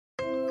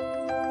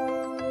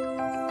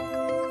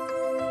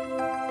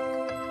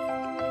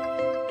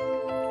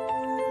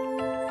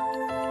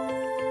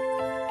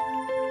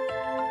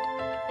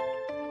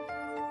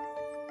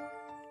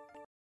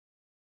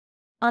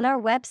On our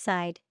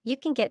website, you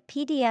can get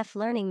PDF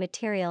learning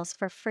materials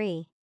for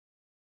free.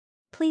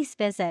 Please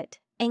visit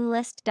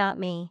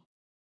englist.me.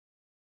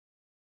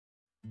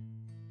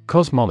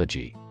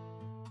 Cosmology.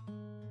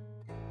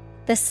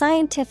 The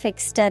scientific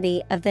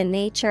study of the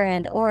nature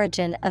and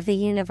origin of the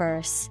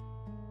universe.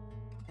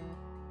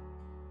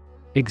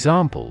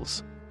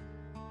 Examples: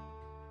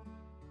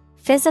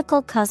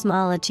 Physical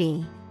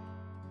cosmology,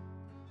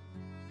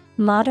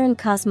 modern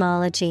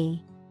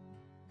cosmology.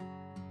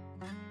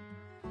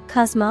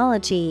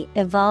 Cosmology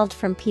evolved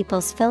from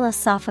people's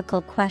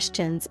philosophical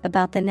questions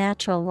about the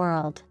natural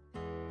world.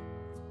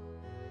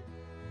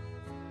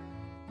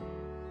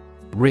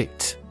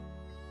 Writ.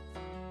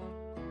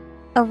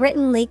 A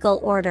written legal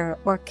order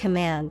or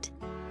command.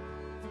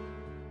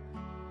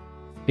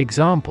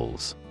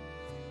 Examples: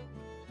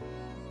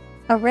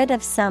 A writ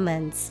of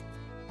summons.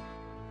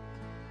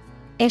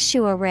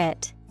 Issue a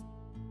writ.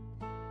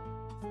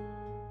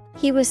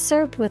 He was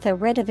served with a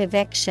writ of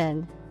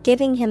eviction,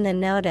 giving him the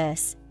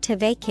notice to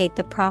vacate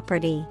the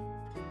property.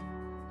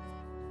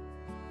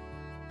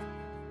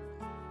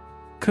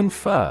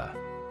 Confer.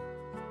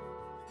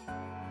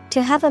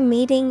 To have a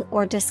meeting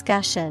or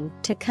discussion,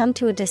 to come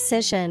to a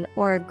decision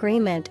or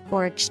agreement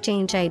or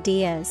exchange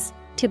ideas,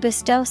 to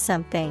bestow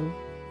something.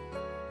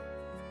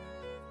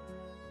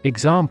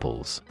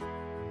 Examples: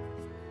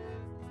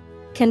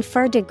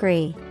 Confer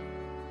degree.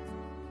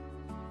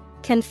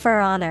 Confer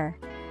honor.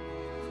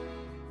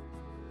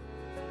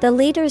 The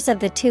leaders of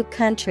the two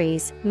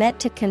countries met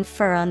to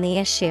confer on the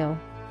issue.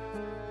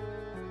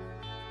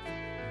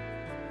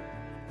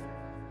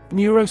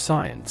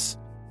 Neuroscience.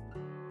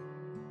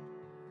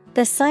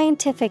 The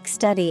scientific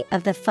study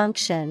of the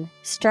function,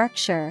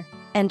 structure,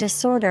 and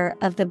disorder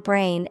of the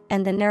brain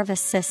and the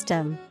nervous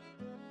system.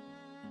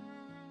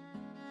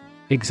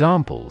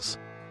 Examples: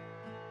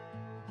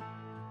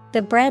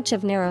 The branch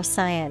of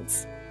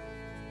neuroscience.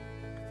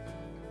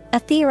 A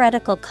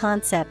theoretical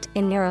concept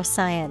in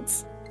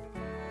neuroscience.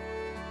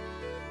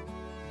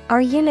 Our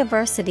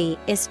university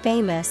is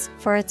famous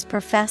for its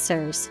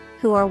professors,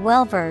 who are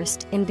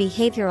well-versed in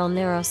behavioral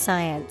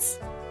neuroscience.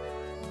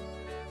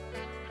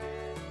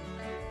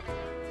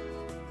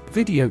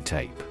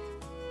 Videotape.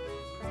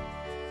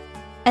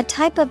 A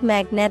type of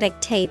magnetic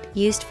tape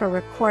used for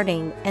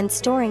recording and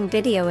storing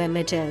video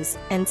images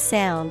and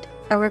sound,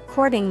 a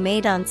recording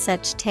made on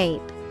such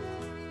tape.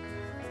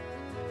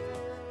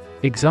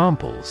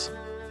 Examples: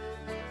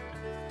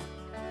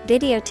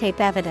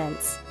 Videotape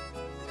evidence.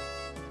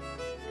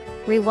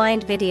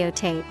 Rewind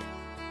videotape.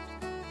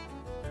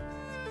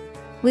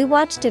 We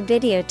watched a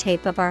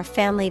videotape of our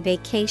family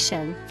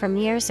vacation from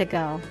years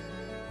ago.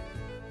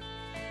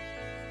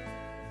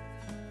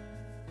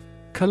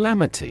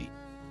 Calamity.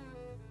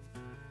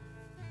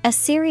 A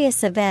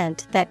serious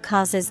event that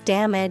causes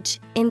damage,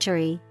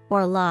 injury,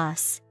 or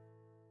loss.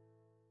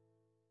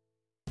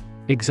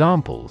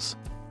 Examples: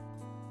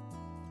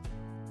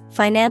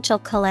 Financial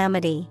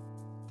calamity.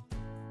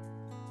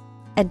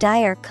 A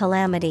dire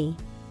calamity.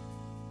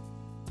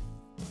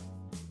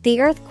 The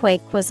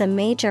earthquake was a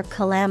major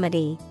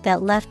calamity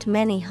that left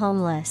many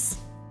homeless.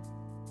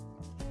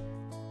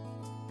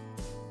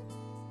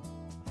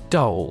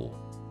 Dole.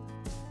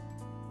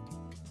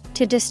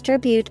 To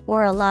distribute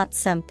or allot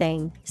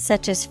something,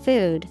 such as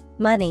food,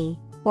 money,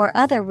 or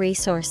other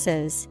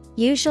resources,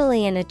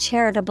 usually in a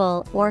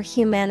charitable or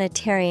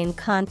humanitarian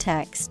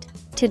context.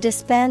 To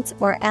dispense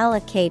or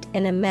allocate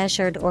in a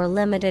measured or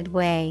limited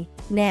way.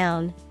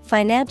 Noun,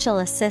 financial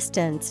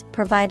assistance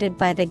provided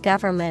by the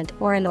government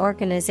or an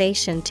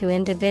organization to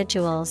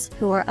individuals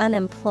who are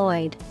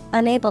unemployed,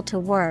 unable to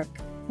work,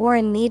 or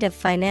in need of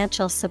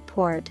financial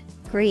support,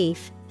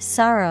 grief,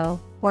 sorrow,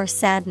 or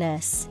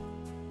sadness.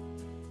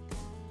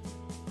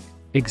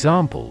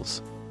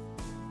 Examples: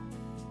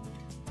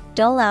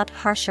 Dole out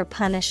harsher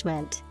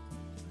punishment.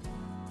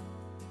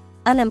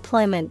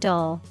 Unemployment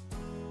dole.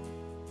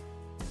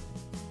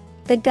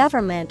 The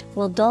government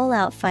will dole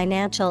out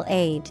financial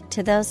aid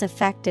to those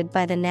affected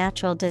by the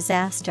natural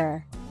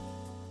disaster.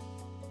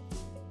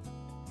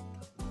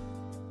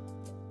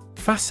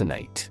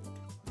 Fascinate.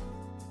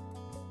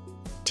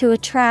 To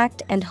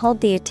attract and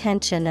hold the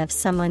attention of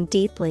someone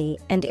deeply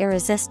and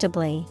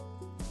irresistibly.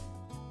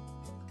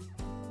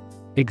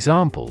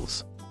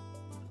 Examples: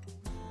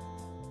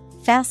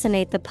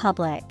 Fascinate the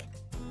public.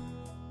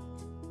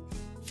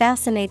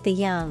 Fascinate the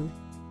young.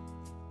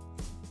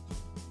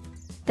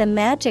 The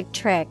magic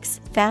tricks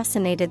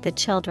fascinated the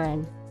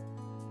children.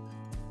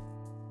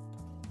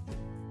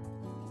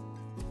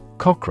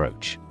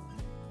 Cockroach.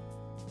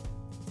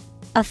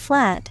 A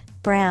flat,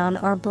 brown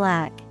or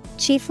black,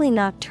 chiefly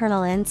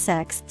nocturnal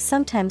insects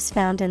sometimes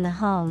found in the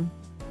home.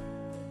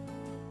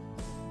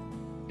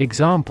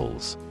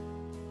 Examples: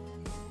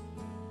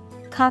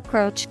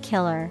 Cockroach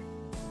killer.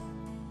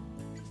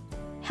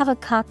 Have a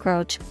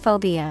cockroach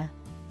phobia.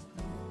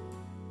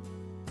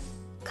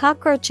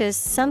 Cockroaches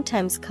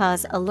sometimes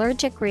cause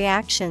allergic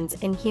reactions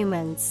in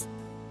humans.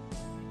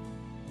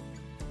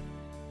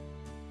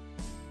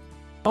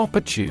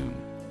 Opportune.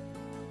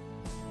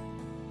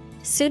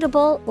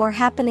 Suitable or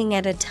happening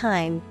at a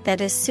time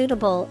that is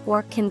suitable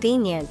or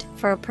convenient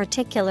for a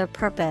particular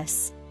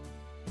purpose.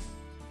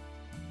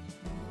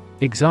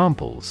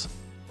 Examples: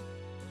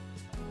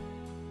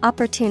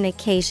 Opportune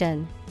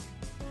occasion.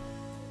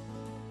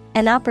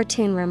 An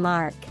opportune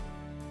remark.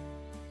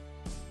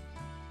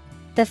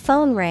 The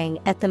phone rang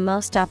at the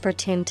most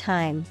opportune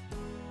time.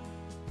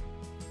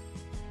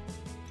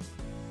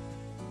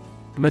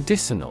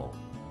 Medicinal.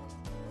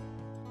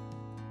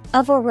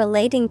 Of or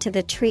relating to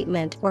the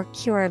treatment or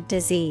cure of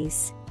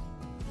disease.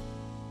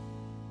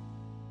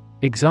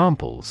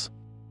 Examples: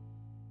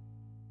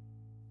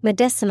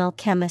 Medicinal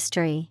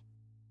chemistry.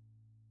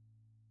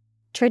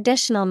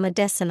 Traditional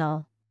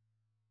medicinal.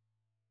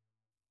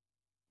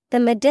 The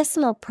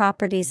medicinal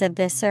properties of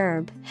this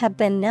herb have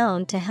been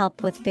known to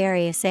help with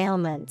various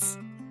ailments.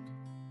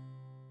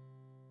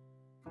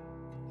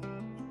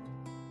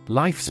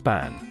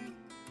 Lifespan.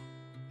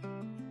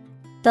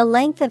 The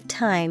length of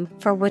time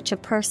for which a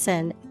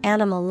person,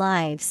 animal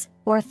lives,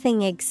 or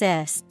thing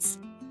exists.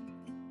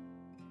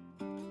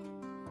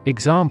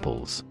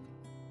 Examples: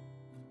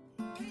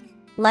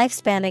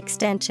 Lifespan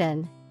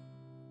extension.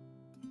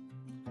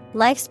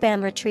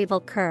 Lifespan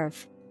retrieval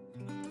curve.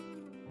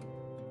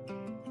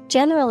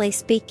 Generally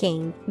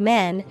speaking,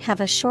 men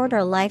have a shorter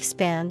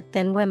lifespan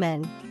than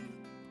women.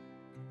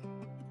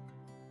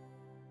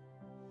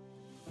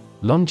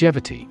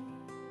 Longevity.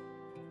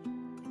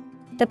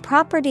 The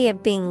property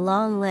of being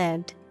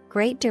long-lived,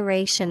 great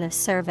duration of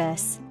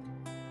service.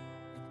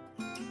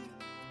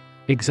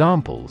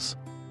 Examples: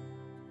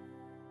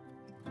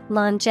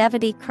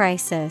 Longevity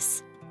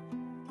crisis.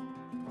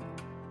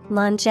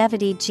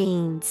 Longevity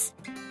genes.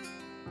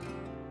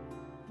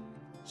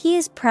 He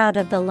is proud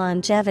of the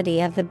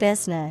longevity of the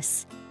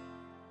business.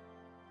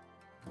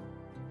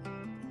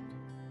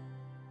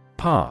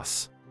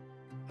 Pass.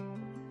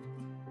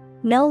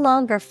 No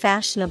longer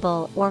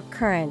fashionable or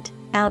current,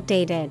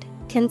 outdated,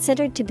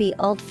 considered to be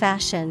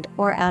old-fashioned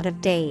or out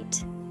of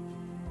date.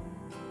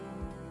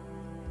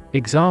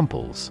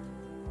 Examples: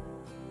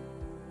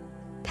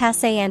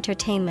 Passé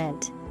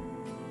entertainment.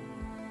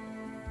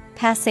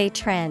 Passé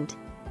trend.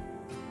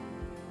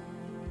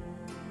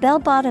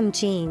 Bell-bottom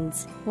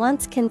jeans,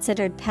 once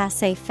considered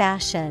passé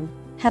fashion,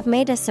 have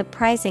made a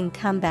surprising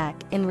comeback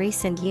in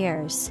recent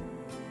years.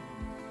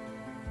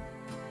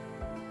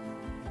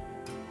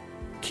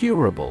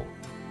 Curable.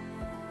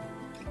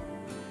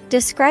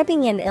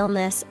 Describing an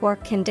illness or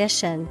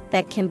condition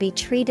that can be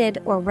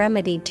treated or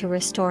remedied to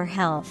restore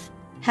health,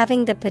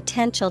 having the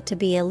potential to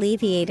be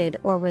alleviated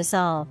or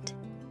resolved.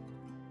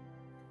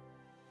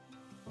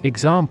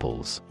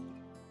 Examples: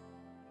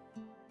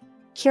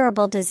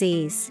 Curable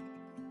disease.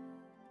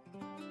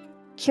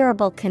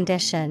 Curable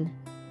condition.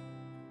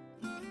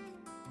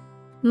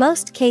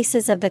 Most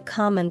cases of the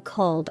common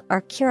cold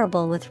are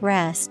curable with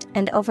rest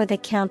and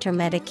over-the-counter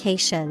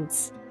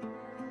medications.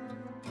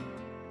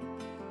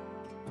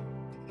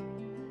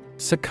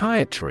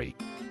 Psychiatry.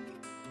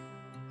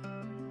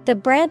 The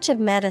branch of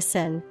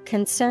medicine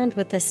concerned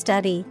with the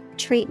study,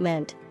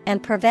 treatment,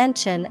 and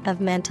prevention of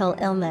mental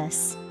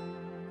illness.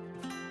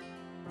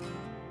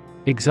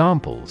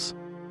 Examples: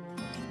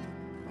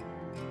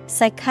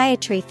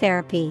 Psychiatry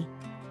therapy.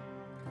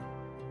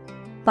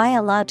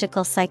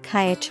 Biological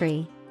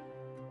psychiatry.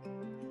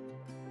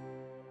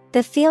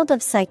 The field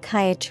of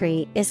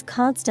psychiatry is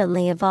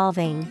constantly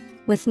evolving,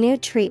 with new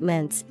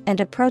treatments and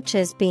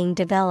approaches being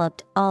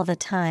developed all the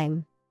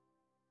time.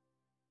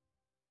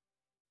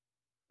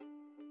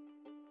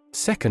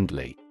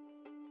 Secondly.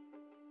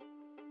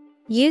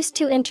 Used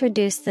to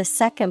introduce the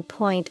second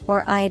point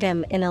or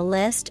item in a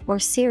list or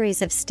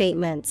series of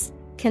statements,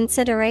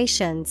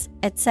 considerations,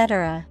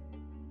 etc.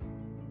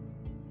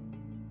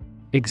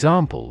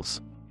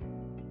 Examples: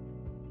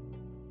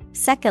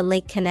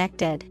 Secondly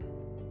connected.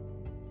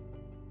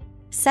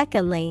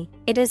 Secondly,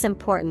 it is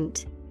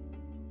important.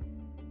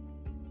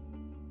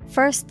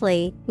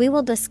 Firstly, we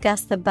will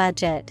discuss the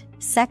budget.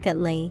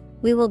 Secondly,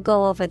 we will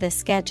go over the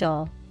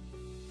schedule.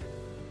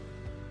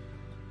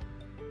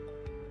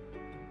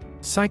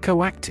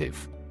 Psychoactive.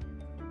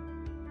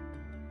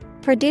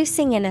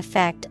 Producing an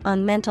effect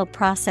on mental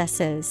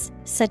processes,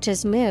 such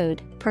as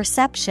mood,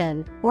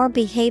 perception, or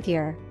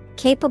behavior,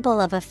 capable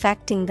of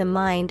affecting the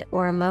mind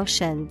or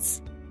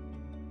emotions.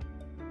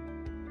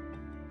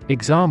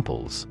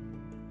 Examples: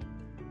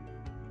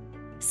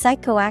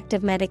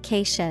 Psychoactive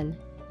medication.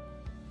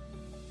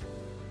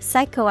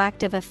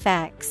 Psychoactive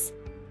effects.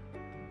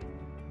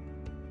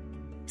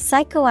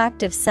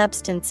 Psychoactive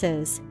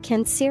substances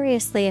can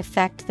seriously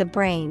affect the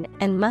brain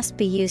and must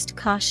be used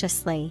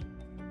cautiously.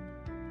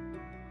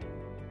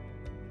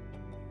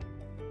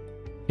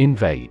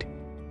 Invade.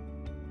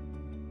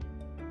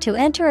 To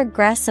enter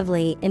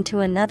aggressively into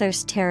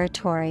another's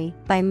territory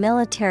by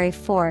military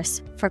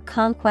force for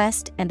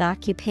conquest and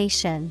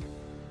occupation.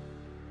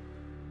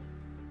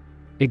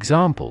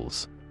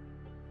 Examples: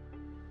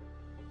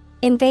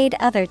 Invade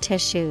other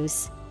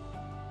tissues.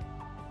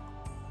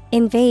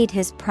 Invade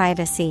his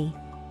privacy.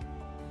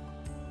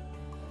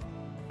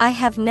 I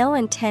have no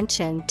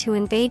intention to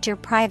invade your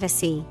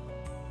privacy.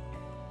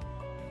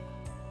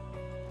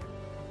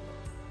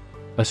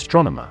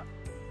 Astronomer.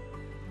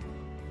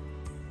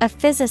 A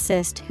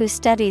physicist who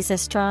studies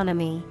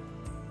astronomy.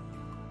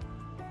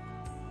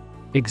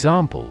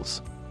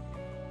 Examples: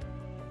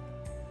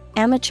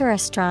 Amateur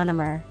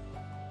astronomer.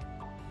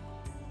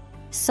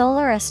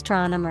 Solar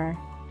astronomer.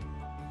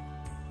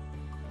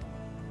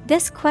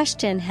 This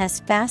question has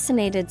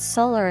fascinated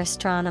solar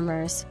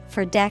astronomers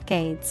for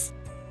decades.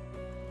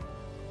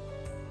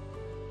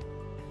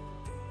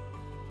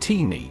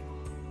 Teeny.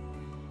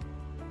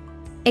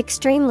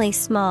 Extremely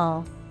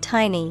small,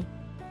 tiny.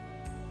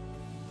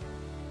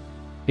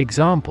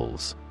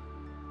 Examples: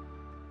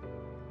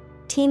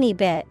 Teeny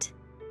bit.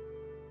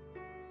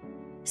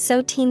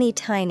 So teeny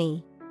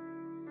tiny.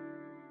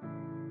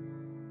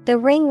 The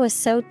ring was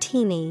so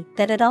teeny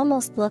that it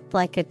almost looked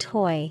like a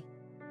toy.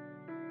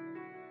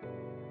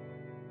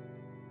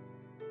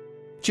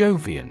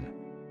 Jovian.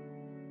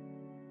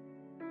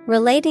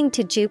 Relating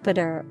to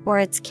Jupiter or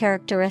its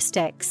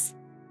characteristics.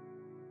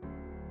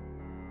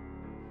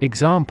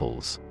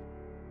 Examples: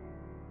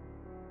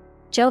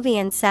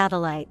 Jovian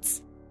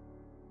satellites.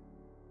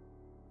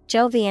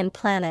 Jovian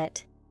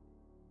planet.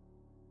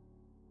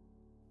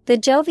 The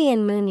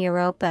Jovian moon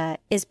Europa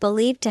is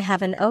believed to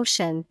have an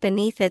ocean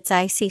beneath its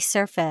icy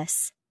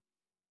surface.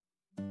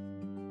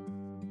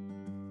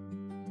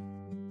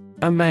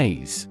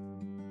 Amaze.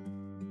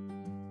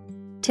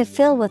 To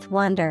fill with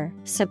wonder,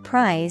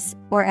 surprise,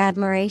 or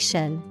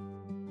admiration.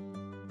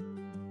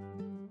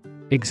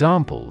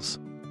 Examples: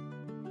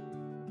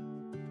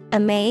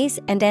 Amaze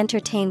and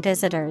entertain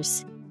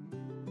visitors.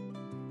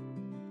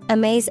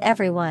 Amaze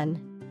everyone.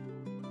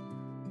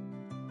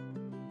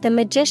 The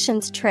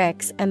magician's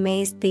tricks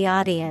amazed the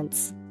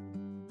audience.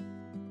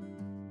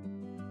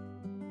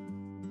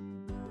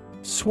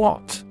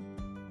 Swat.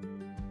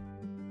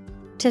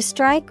 To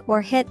strike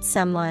or hit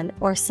someone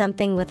or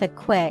something with a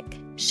quick,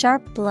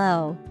 sharp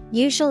blow,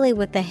 usually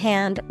with the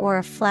hand or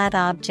a flat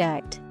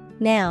object.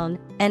 Noun,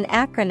 an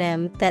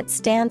acronym that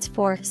stands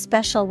for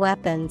Special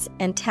Weapons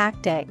and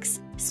Tactics,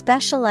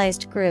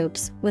 specialized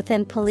groups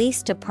within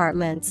police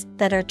departments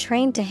that are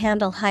trained to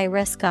handle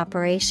high-risk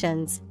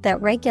operations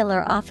that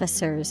regular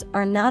officers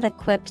are not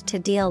equipped to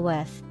deal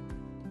with.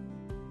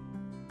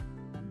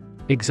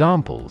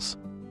 Examples: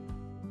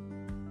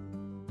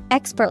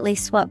 Expertly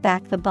swat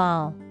back the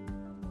ball.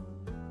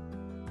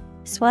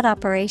 SWAT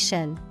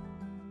operation.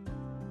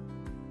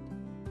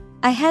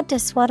 I had to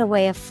swat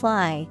away a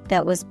fly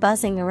that was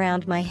buzzing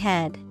around my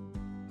head.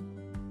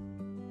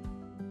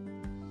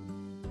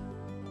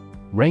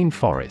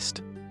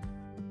 Rainforest.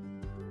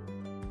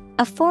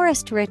 A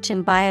forest rich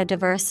in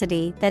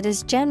biodiversity that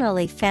is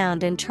generally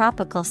found in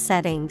tropical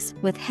settings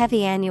with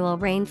heavy annual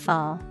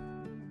rainfall.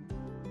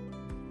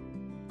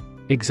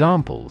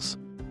 Examples: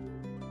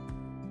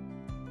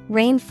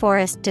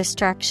 Rainforest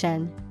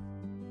destruction.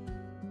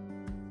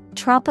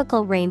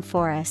 Tropical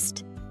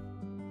rainforest.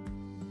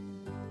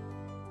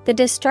 The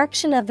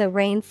destruction of the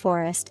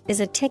rainforest is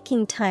a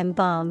ticking time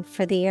bomb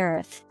for the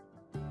Earth.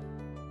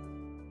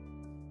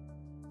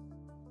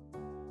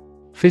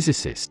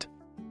 Physicist.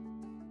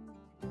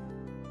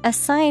 A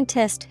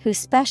scientist who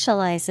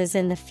specializes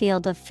in the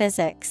field of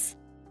physics.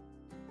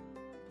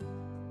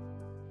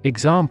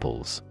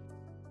 Examples: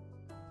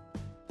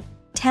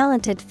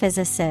 Talented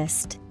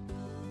physicist.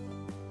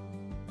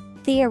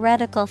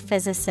 Theoretical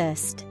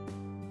physicist.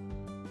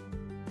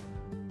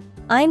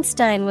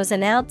 Einstein was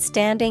an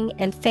outstanding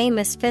and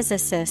famous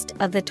physicist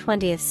of the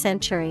 20th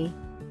century.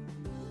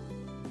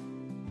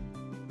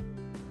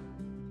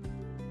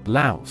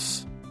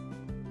 Louse.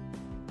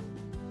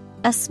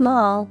 A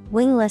small,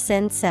 wingless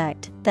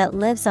insect that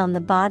lives on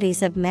the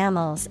bodies of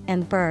mammals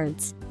and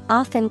birds,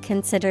 often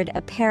considered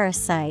a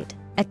parasite,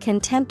 a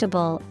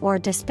contemptible or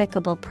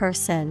despicable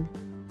person.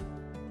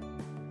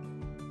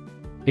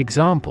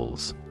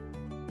 Examples: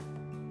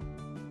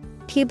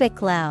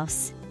 Pubic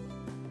louse.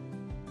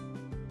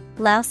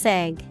 Louse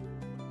egg.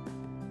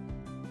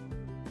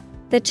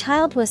 The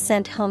child was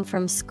sent home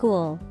from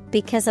school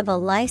because of a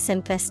lice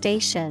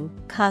infestation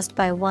caused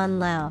by one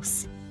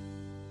louse.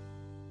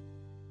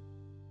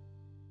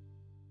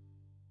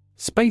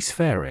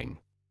 Spacefaring.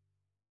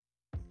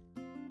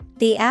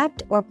 The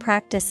act or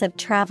practice of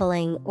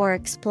traveling or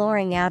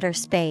exploring outer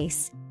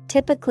space,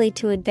 typically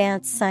to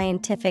advance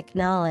scientific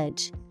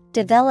knowledge,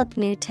 develop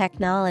new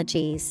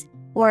technologies,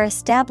 or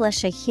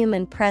establish a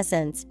human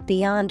presence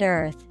beyond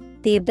Earth,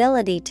 the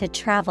ability to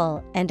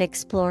travel and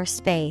explore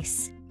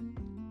space.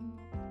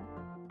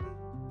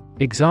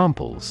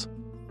 Examples: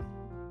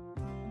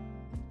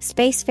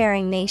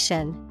 Spacefaring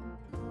nation.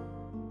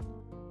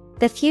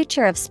 The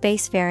future of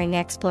spacefaring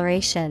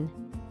exploration.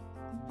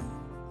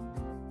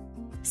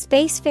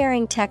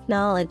 Spacefaring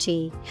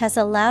technology has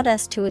allowed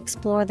us to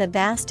explore the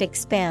vast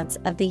expanse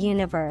of the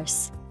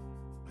universe.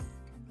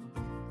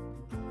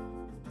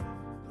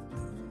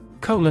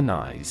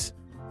 Colonize.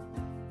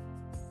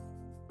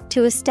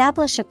 To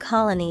establish a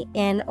colony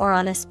in or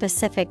on a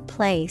specific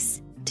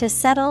place, to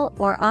settle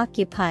or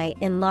occupy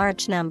in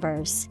large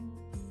numbers.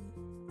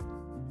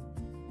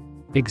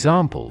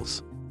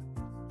 Examples: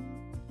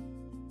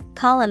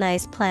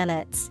 Colonize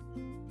planets.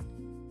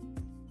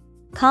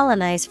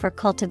 colonize for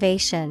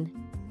cultivation.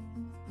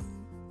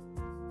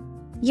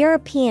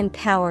 European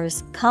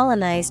powers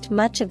colonized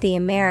much of the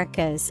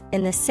Americas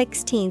in the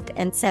 16th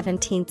and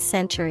 17th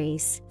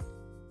centuries.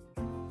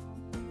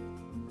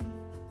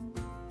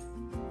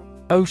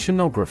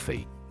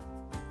 Oceanography.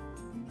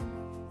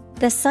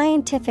 The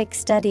scientific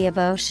study of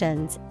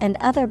oceans and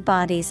other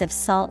bodies of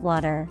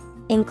saltwater,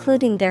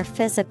 including their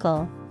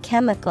physical,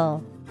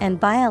 chemical, and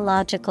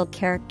biological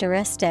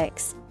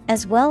characteristics,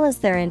 as well as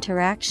their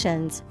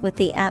interactions with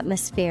the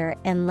atmosphere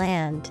and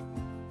land.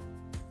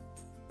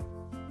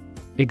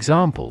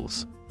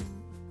 Examples: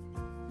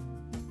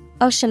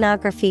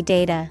 Oceanography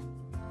data,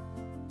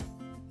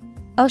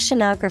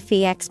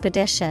 oceanography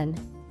expedition.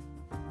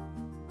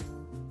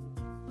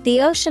 The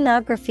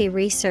Oceanography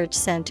Research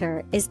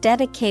Center is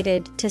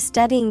dedicated to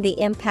studying the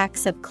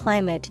impacts of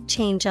climate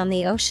change on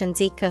the ocean's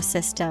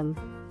ecosystem.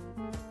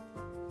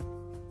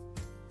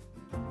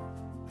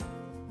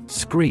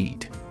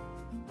 Screed.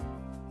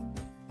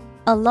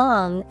 A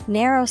long,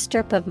 narrow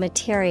strip of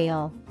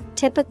material,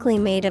 typically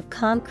made of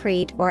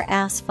concrete or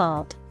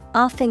asphalt,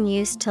 often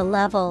used to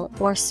level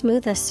or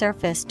smooth a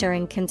surface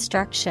during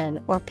construction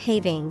or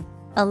paving,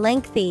 a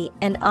lengthy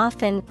and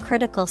often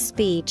critical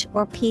speech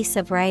or piece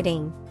of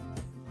writing.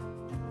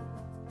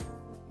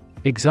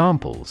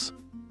 Examples: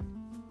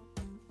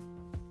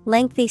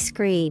 Lengthy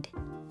screed,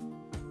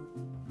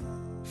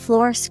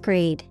 floor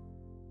screed.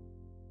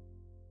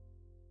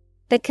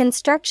 The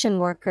construction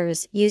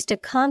workers used a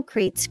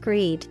concrete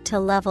screed to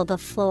level the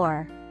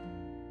floor.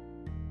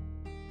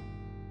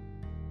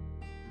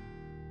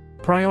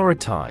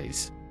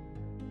 Prioritize.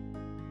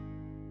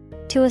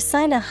 To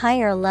assign a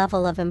higher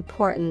level of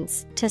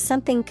importance to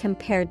something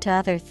compared to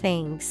other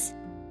things.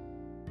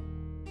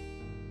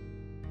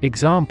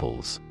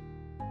 Examples: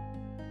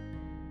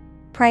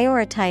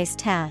 Prioritize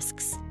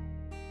tasks.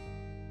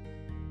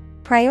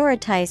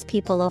 Prioritize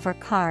people over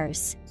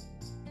cars.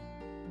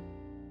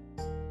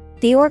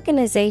 The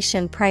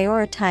organization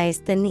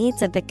prioritized the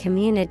needs of the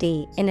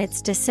community in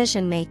its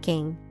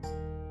decision-making.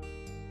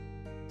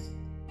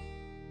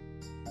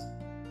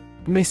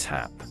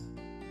 Mishap.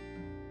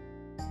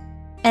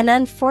 An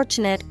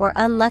unfortunate or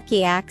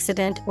unlucky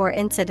accident or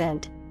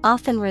incident,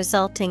 often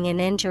resulting in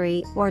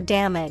injury or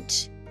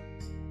damage.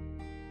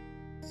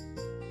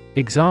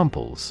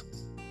 Examples: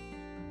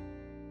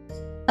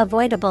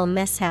 Avoidable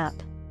mishap.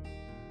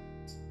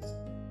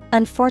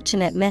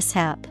 Unfortunate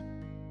mishap.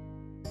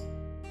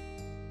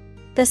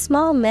 The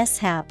small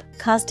mishap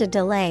caused a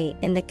delay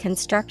in the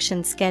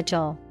construction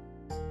schedule.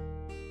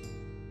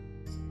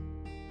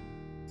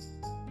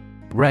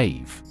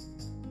 Rave.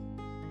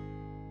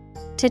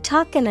 To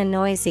talk in a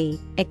noisy,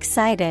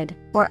 excited,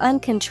 or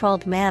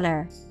uncontrolled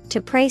manner,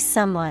 to praise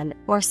someone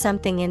or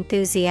something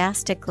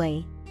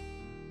enthusiastically.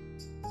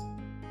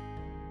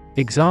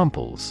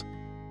 Examples: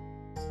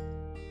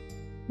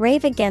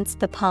 Rave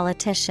against the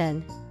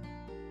politician.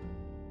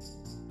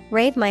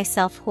 Rave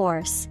myself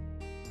hoarse.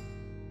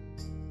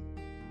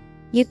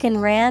 You can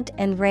rant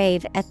and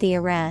rave at the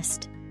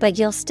arrest, but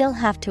you'll still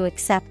have to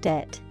accept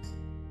it.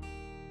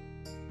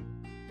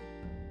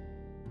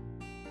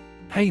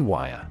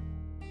 Haywire.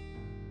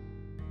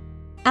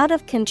 Out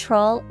of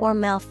control or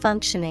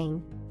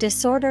malfunctioning,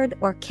 disordered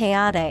or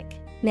chaotic.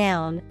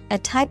 Noun, a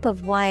type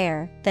of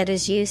wire that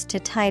is used to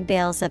tie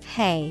bales of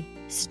hay,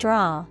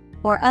 straw,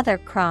 or other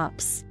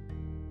crops.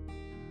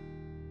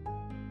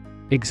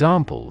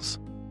 Examples: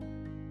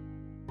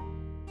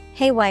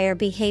 Haywire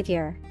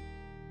behavior.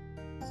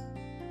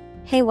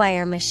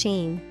 Haywire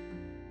machine.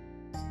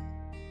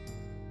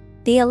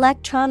 The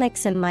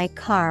electronics in my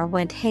car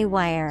went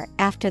haywire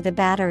after the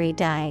battery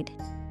died.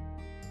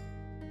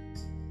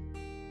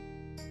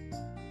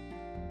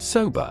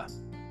 Sober.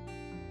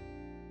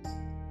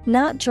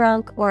 Not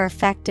drunk or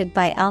affected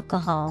by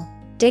alcohol,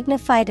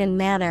 dignified in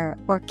manner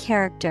or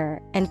character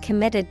and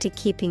committed to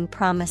keeping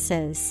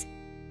promises.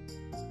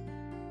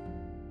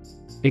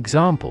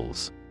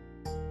 Examples: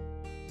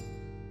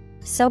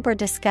 Sober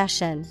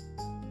discussion.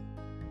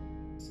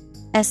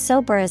 As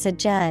sober as a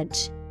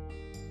judge.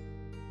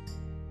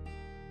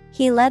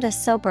 He led a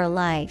sober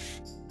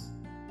life.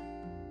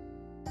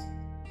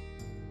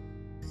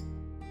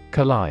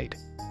 Collide.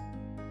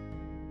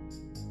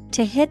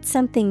 To hit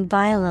something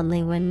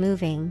violently when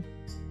moving.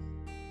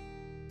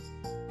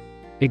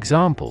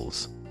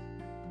 Examples: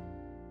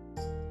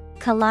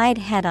 Collide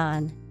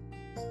head-on.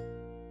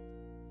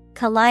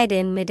 Collide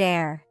in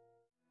midair.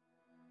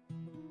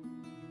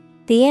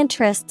 The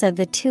interests of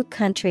the two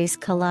countries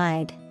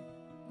collide.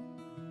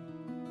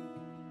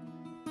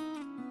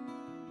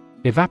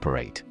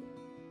 Evaporate.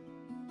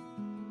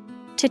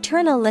 To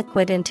turn a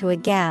liquid into a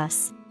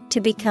gas,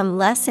 to become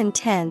less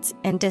intense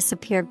and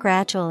disappear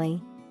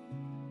gradually.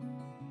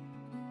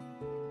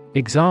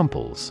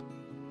 Examples: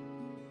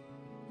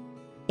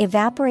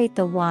 Evaporate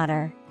the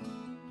water.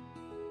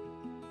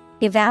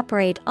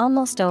 Evaporate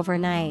almost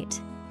overnight.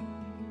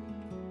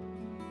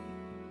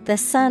 The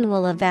sun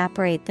will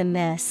evaporate the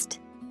mist.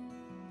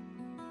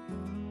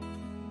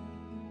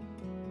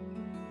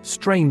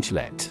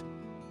 Strangelet.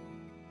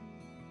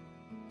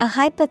 A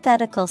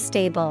hypothetical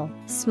stable,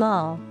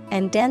 small,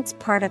 and dense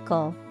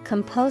particle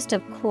composed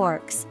of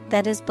quarks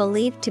that is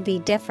believed to be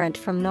different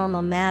from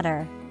normal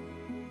matter.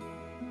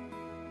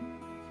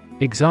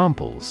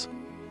 Examples: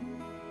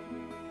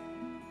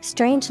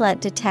 Strangelet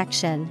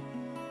detection,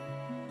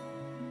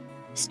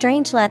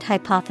 Strangelet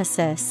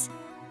hypothesis.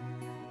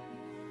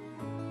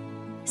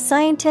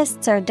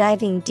 Scientists are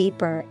diving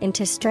deeper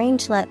into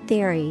Strangelet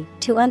theory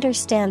to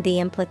understand the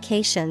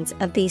implications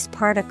of these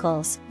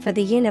particles for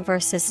the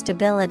universe's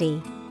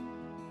stability.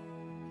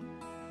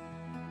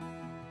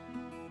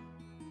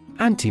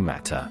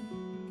 Antimatter.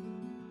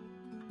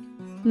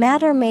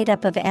 Matter made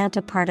up of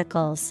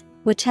antiparticles,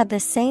 which have the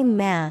same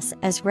mass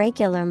as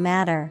regular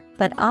matter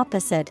but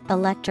opposite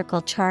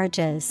electrical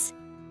charges.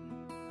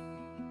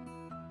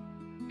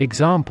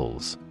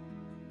 Examples: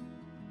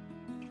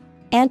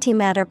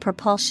 Antimatter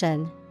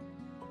propulsion,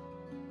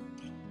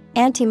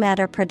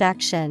 antimatter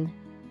production.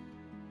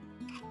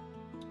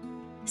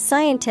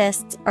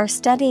 Scientists are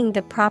studying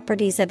the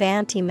properties of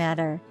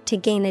antimatter to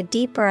gain a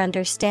deeper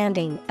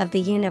understanding of the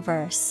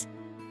universe.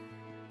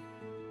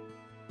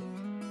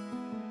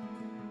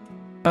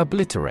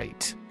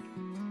 Obliterate.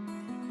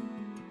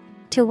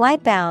 To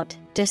wipe out,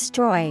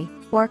 destroy,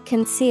 or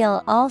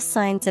conceal all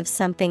signs of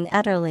something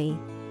utterly,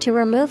 to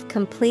remove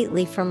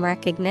completely from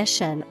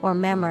recognition or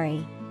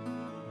memory.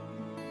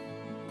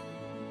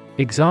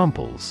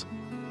 Examples: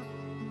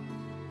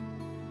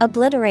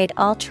 Obliterate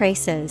all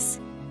traces,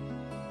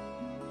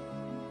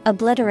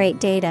 obliterate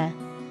data.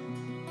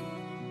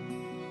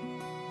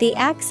 The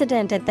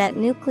accident at that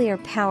nuclear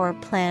power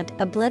plant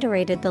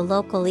obliterated the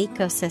local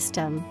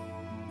ecosystem.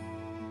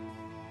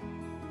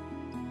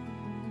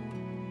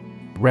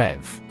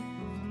 Rev.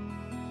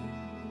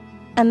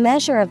 A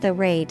measure of the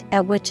rate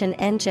at which an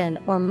engine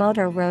or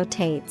motor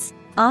rotates,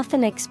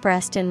 often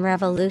expressed in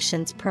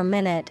revolutions per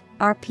minute,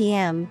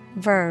 RPM,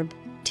 verb,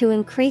 to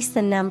increase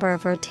the number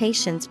of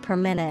rotations per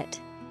minute.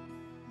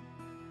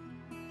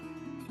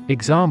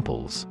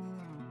 Examples: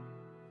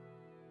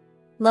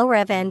 Low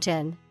rev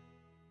engine,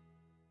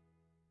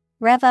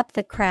 rev up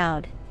the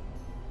crowd.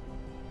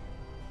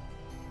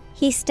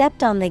 He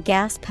stepped on the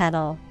gas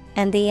pedal,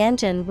 and the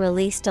engine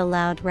released a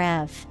loud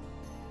rev.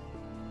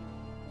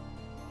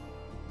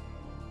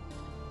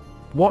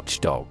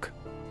 Watchdog.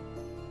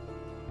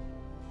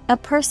 A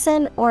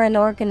person or an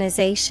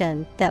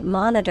organization that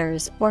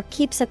monitors or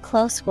keeps a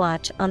close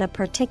watch on a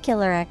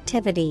particular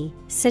activity,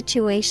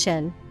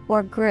 situation,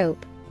 or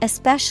group,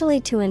 especially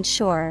to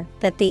ensure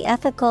that the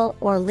ethical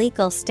or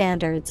legal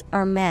standards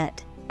are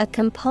met. A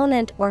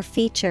component or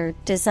feature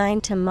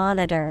designed to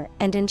monitor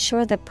and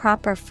ensure the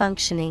proper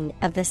functioning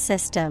of the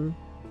system.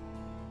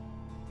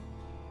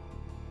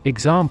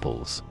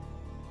 Examples: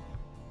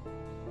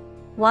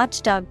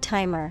 Watchdog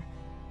timer,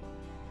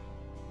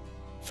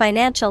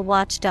 financial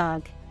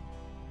watchdog.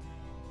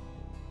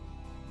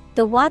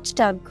 The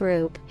watchdog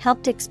group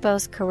helped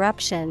expose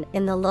corruption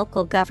in the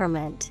local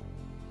government.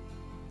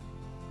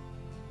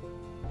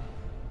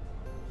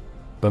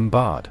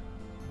 Bombard.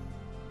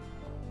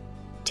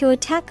 To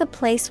attack a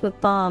place with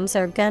bombs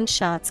or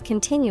gunshots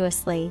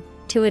continuously,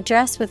 to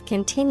address with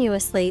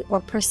continuously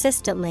or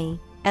persistently,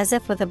 as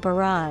if with a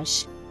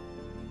barrage.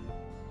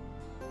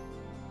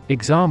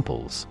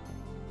 Examples: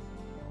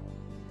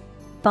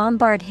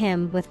 Bombard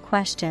him with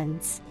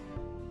questions.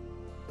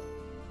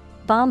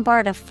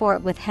 Bombard a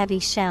fort with heavy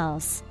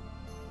shells.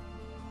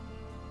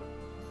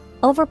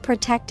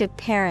 Overprotective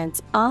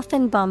parents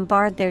often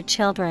bombard their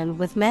children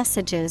with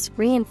messages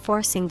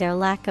reinforcing their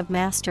lack of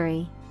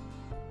mastery.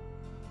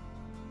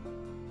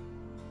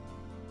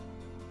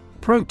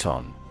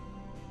 Proton.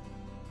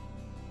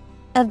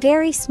 A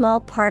very small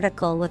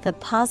particle with a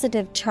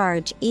positive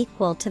charge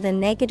equal to the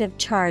negative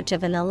charge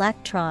of an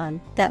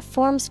electron that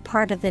forms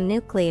part of the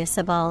nucleus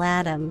of all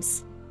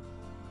atoms.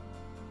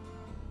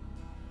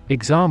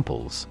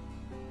 Examples: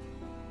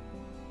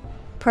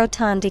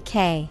 Proton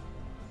decay,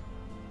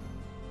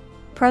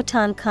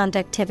 proton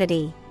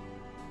conductivity.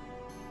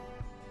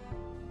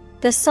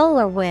 The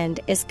solar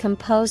wind is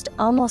composed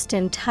almost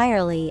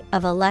entirely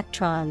of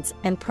electrons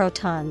and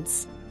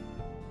protons.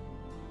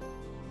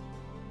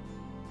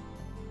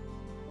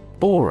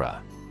 Borer.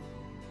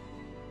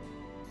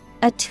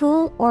 A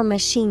tool or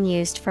machine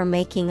used for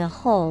making a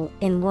hole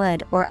in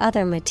wood or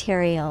other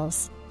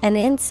materials. An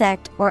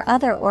insect or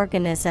other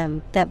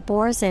organism that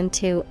bores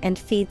into and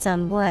feeds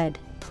on wood,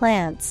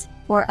 plants,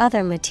 or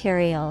other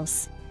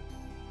materials.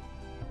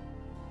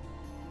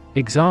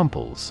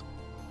 Examples: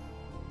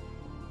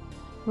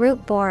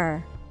 Root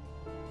borer,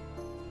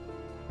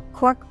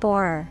 cork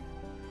borer.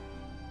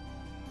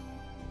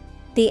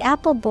 The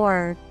apple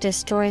borer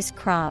destroys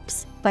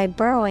crops by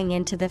burrowing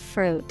into the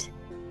fruit.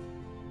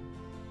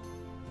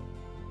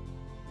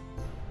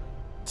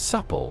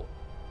 Supple.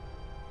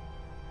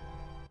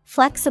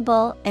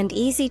 Flexible and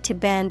easy to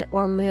bend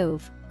or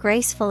move,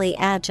 gracefully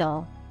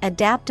agile,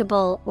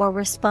 adaptable or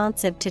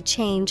responsive to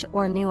change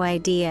or new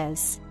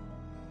ideas.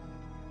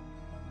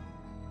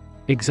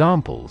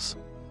 Examples: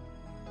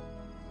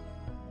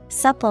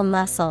 Supple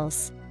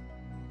muscles,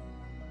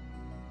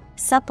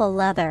 supple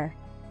leather.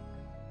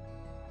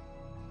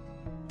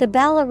 The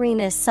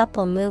ballerina's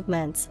supple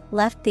movements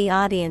left the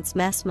audience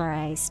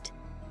mesmerized.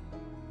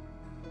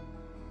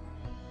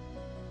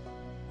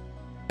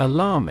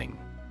 Alarming.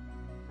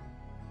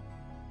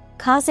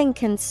 Causing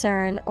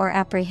concern or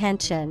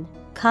apprehension,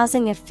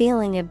 causing a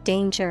feeling of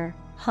danger,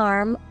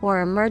 harm,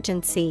 or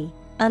emergency,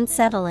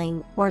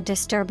 unsettling or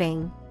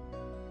disturbing.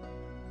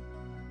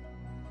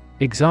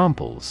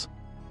 Examples: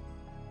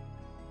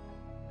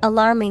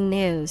 Alarming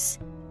news.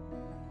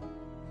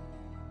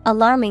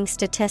 Alarming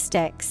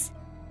statistics.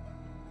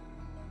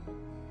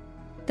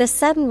 The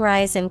sudden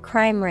rise in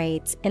crime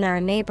rates in our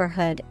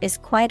neighborhood is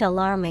quite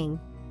alarming.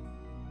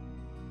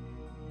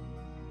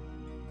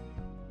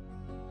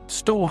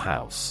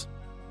 Storehouse.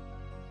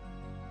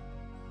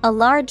 A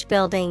large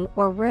building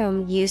or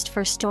room used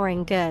for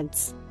storing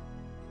goods.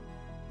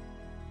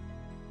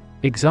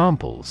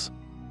 Examples: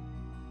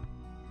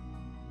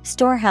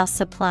 Storehouse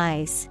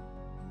supplies.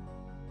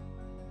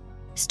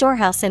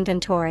 Storehouse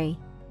inventory.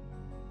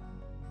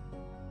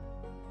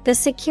 The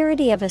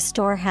security of a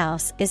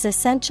storehouse is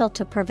essential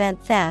to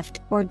prevent theft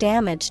or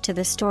damage to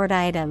the stored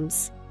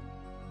items.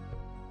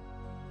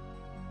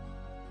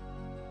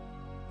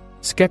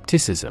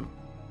 Skepticism.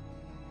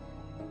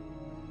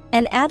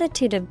 An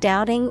attitude of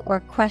doubting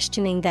or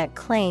questioning that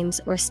claims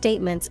or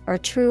statements are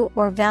true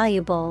or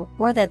valuable,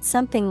 or that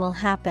something will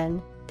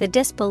happen, the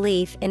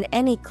disbelief in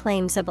any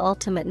claims of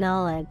ultimate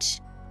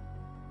knowledge.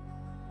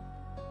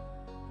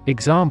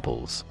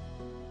 Examples: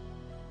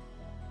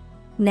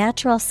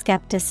 Natural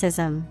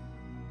skepticism.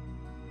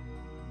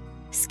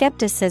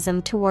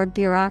 Skepticism toward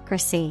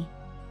bureaucracy.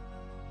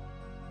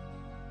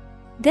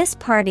 This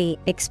party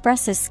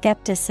expresses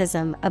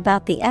skepticism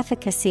about the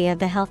efficacy of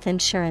the health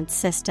insurance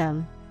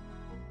system.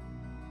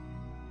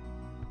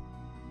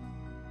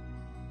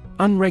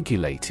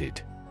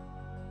 Unregulated.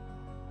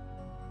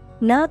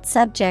 Not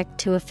subject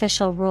to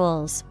official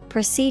rules,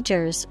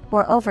 procedures,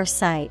 or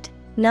oversight,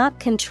 not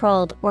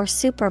controlled or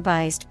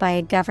supervised by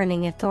a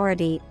governing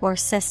authority or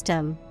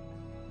system.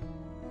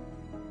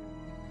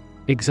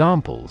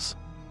 Examples: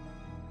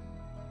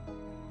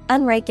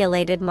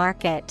 Unregulated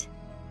market.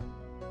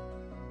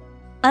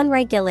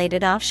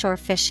 Unregulated offshore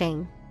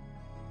fishing.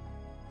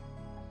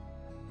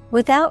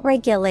 Without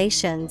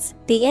regulations,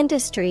 the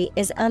industry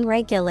is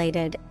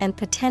unregulated and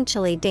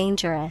potentially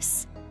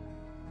dangerous.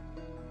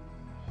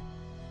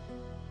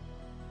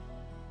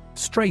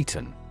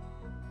 Straighten.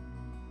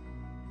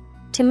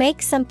 To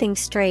make something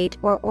straight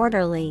or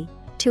orderly,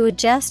 to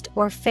adjust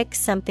or fix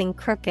something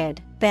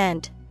crooked,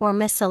 bent, or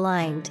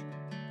misaligned.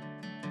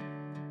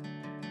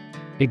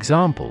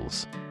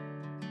 Examples: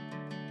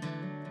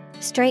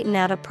 Straighten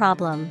out a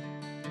problem.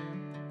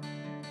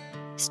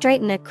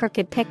 Straighten a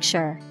crooked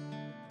picture.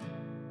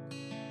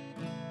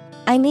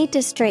 I need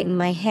to straighten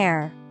my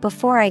hair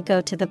before I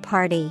go to the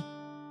party.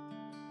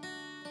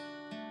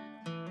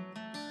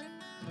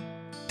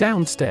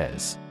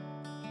 Downstairs.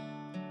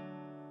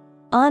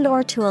 On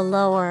or to a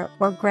lower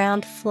or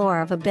ground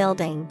floor of a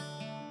building.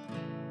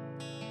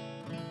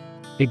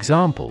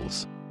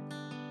 Examples: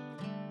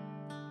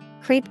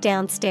 Creep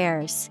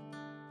downstairs.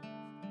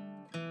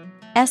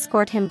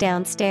 Escort him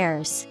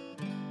downstairs.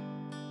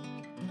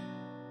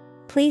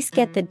 Please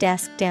get the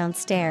desk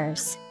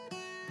downstairs.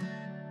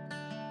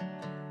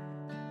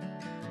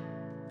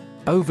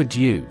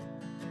 Overdue.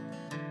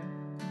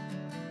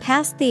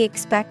 Past the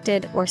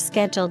expected or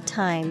scheduled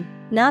time,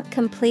 not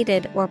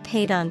completed or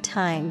paid on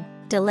time,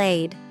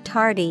 delayed,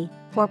 tardy,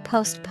 or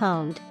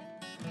postponed.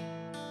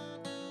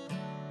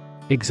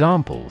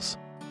 Examples: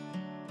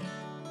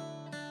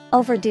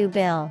 Overdue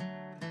bill.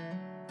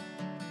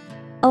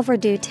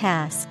 Overdue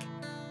task.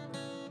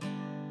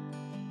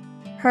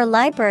 Her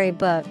library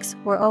books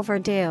were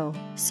overdue,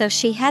 so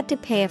she had to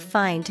pay a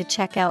fine to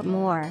check out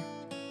more.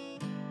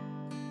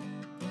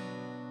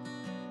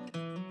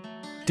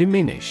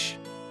 Diminish.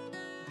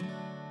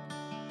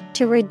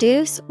 To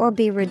reduce or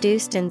be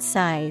reduced in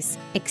size,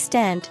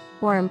 extent,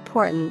 or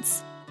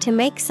importance, to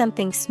make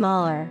something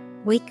smaller,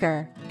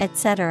 weaker,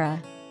 etc.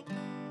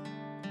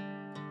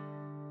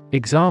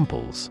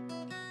 Examples: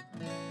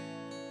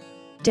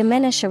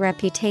 Diminish a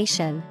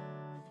reputation.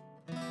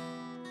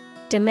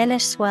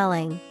 Diminish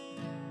swelling.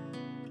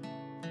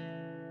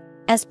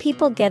 As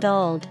people get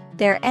old,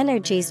 their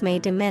energies may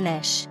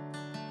diminish.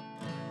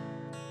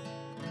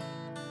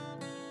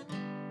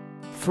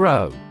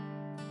 Throw.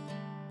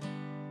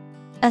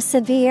 A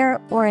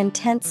severe or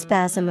intense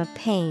spasm of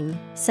pain,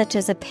 such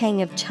as a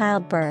pang of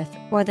childbirth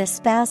or the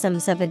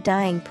spasms of a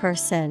dying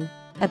person,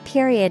 a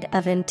period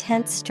of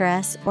intense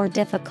stress or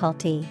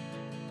difficulty.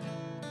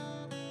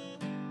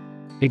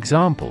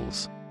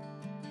 Examples: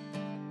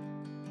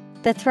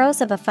 The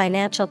throes of a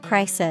financial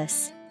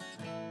crisis.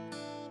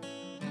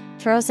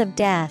 Throes of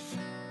death.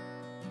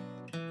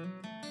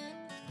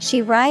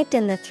 She writhed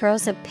in the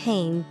throes of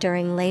pain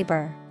during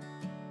labor.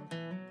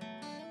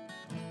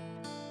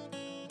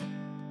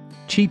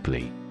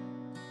 Cheaply.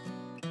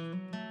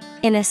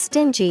 In a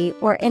stingy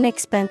or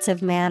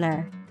inexpensive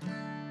manner.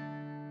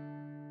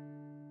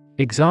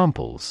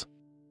 Examples: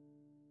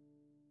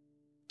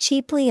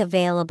 Cheaply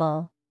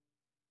available.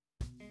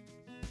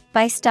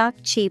 Buy stock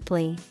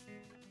cheaply.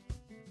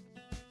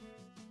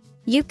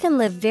 You can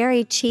live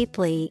very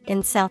cheaply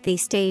in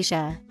Southeast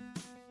Asia.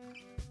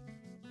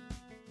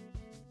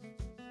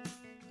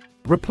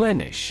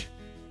 Replenish.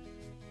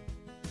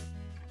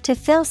 To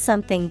fill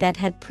something that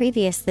had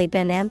previously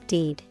been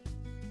emptied.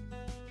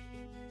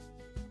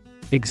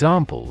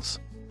 Examples: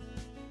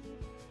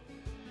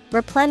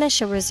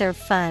 Replenish a reserve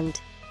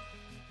fund.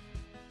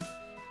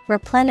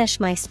 Replenish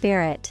my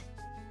spirit.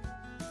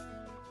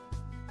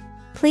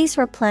 Please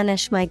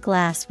replenish my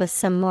glass with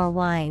some more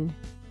wine.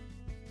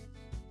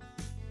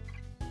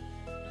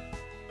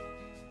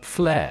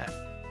 Flare.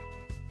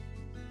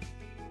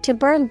 To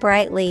burn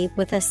brightly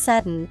with a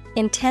sudden,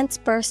 intense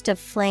burst of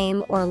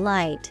flame or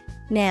light.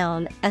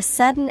 Noun, a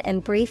sudden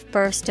and brief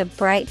burst of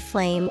bright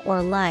flame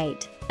or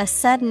light, a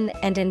sudden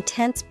and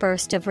intense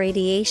burst of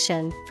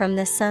radiation from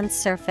the sun's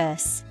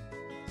surface.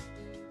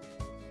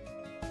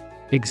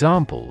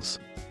 Examples: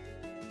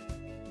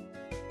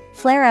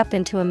 Flare up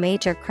into a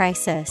major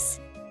crisis.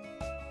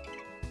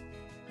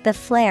 The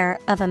flare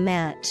of a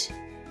match.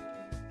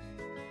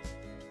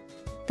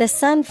 The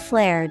sun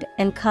flared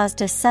and caused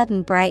a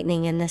sudden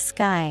brightening in the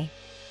sky.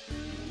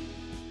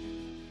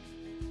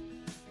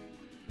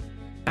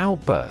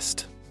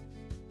 Outburst.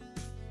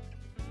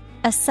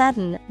 A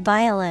sudden,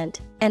 violent,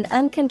 and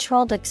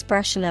uncontrolled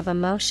expression of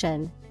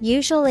emotion,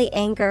 usually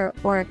anger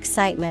or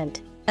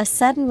excitement, a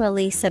sudden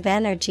release of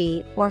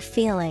energy or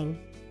feeling.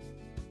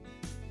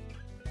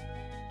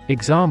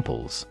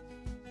 Examples: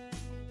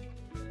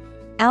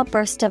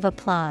 Outburst of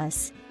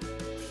applause.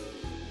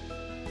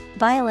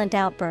 Violent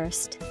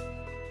outburst.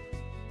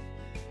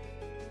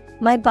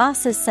 My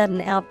boss's sudden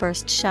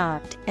outburst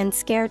shocked and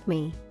scared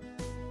me.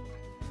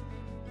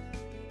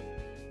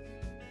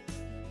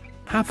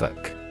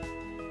 Havoc.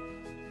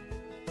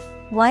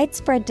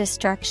 Widespread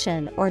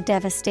destruction or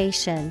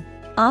devastation,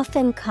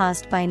 often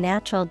caused by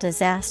natural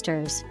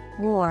disasters,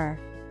 war,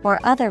 or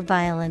other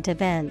violent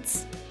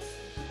events.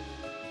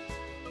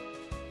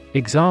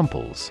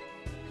 Examples: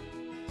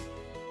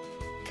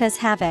 Cause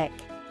havoc.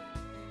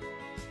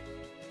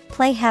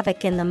 Play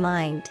havoc in the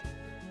mind.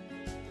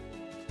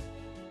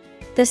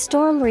 The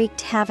storm wreaked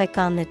havoc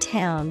on the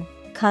town,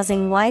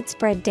 causing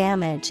widespread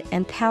damage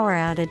and power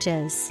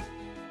outages.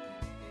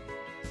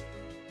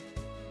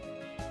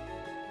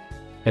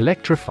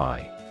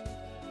 Electrify.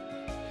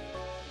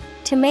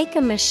 To make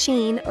a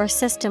machine or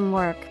system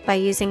work by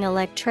using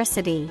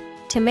electricity,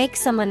 to make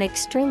someone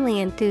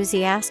extremely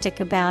enthusiastic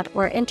about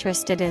or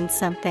interested in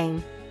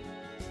something.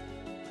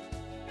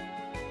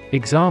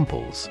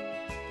 Examples: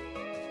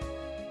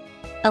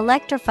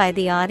 Electrify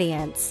the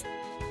audience.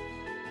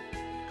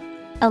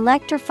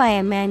 Electrify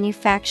a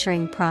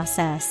manufacturing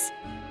process.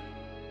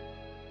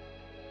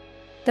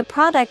 The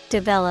product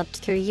developed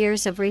through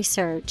years of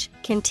research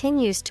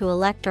continues to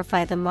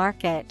electrify the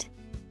market.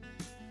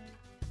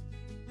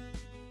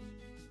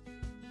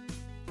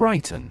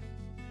 Brighten.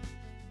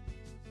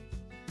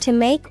 To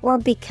make or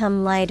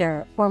become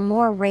lighter or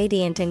more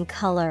radiant in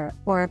color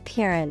or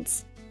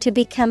appearance, to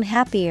become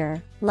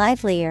happier,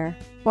 livelier,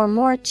 or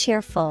more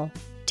cheerful,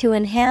 to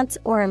enhance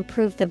or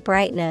improve the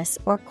brightness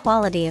or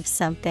quality of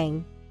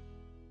something.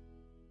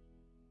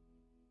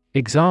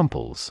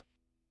 Examples: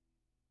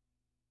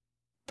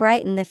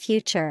 Brighten the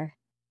future.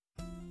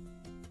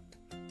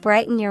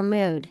 Brighten your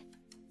mood.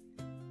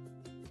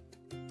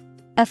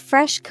 A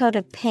fresh coat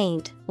of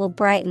paint will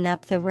brighten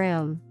up the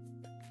room.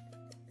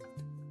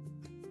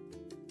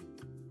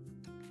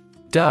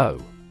 Doe.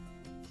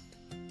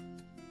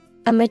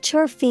 A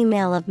mature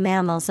female of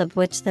mammals of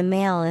which the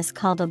male is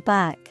called a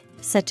buck,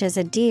 such as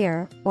a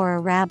deer or a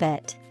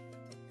rabbit.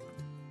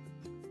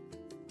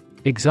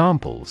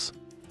 Examples: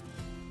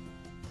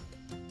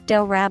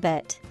 Doe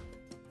rabbit.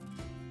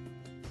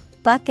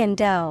 Buck and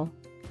doe.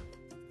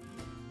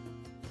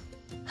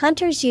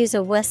 Hunters use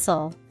a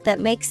whistle that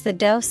makes the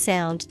doe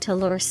sound to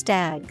lure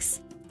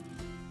stags.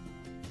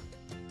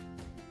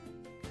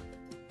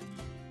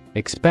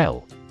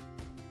 Expel.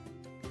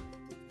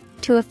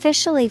 To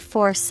officially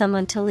force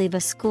someone to leave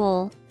a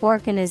school,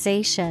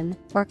 organization,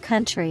 or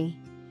country.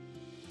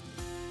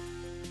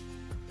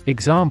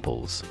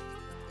 Examples: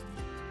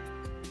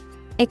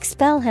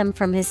 Expel him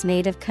from his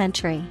native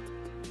country.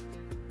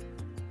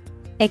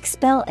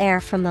 Expel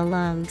air from the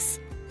lungs.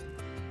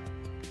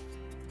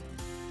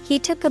 He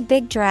took a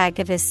big drag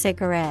of his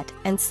cigarette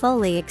and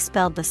slowly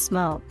expelled the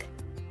smoke.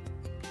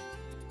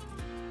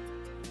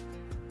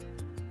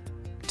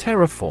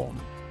 Terraform.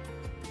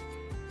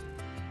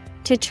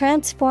 To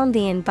transform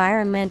the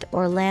environment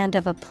or land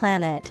of a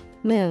planet,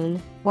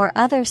 moon, or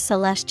other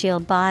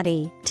celestial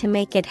body to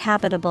make it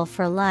habitable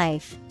for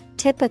life,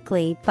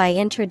 typically by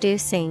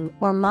introducing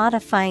or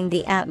modifying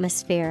the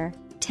atmosphere,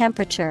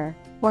 temperature,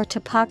 or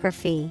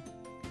topography.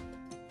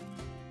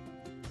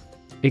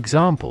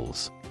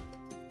 Examples: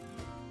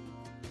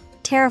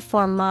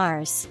 Terraform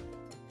Mars.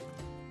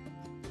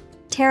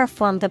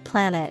 Terraform the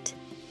planet.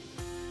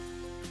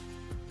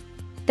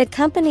 The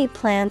company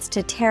plans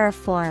to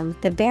terraform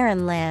the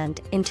barren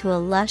land into a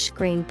lush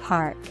green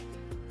park.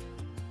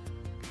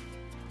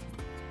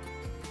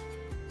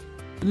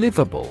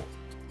 Livable.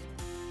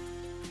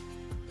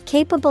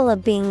 Capable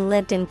of being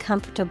lived in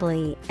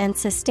comfortably and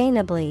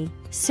sustainably,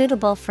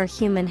 suitable for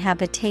human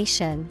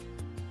habitation.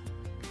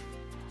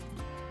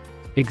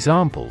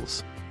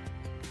 Examples: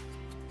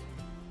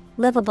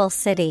 Livable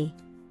city.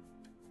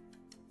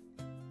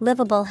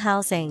 Livable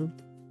housing.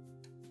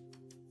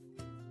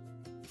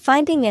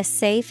 Finding a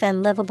safe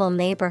and livable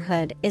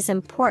neighborhood is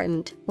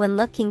important when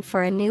looking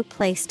for a new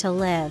place to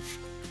live.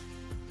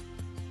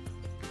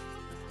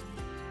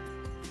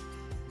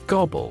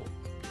 Gobble.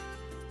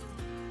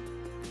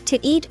 To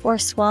eat or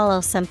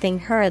swallow something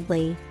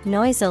hurriedly,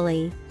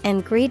 noisily,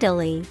 and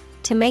greedily,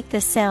 to make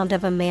the sound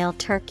of a male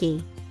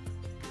turkey.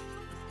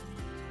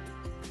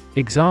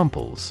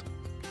 Examples: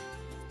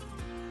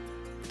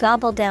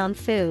 Gobble down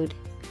food.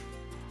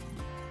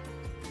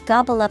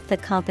 Gobble up the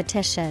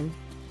competition.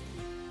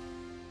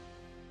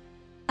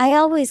 I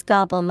always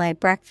gobble my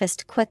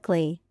breakfast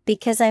quickly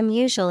because I'm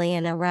usually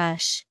in a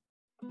rush.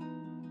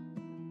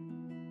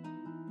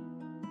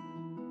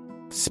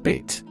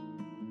 Spit.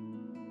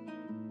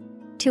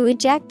 To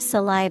eject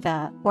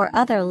saliva or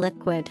other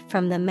liquid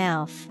from the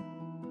mouth.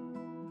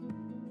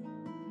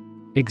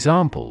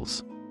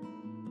 Examples: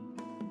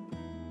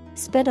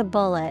 Spit a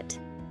bullet.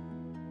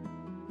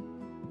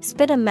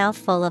 Spit a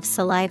mouthful of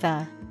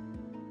saliva.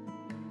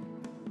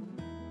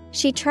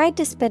 She tried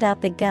to spit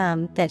out the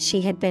gum that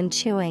she had been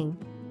chewing.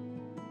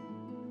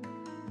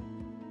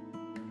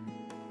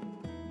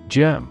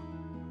 Germ.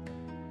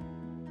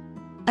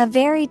 A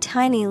very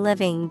tiny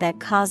living that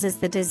causes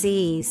the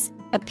disease,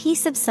 a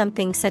piece of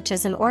something such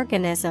as an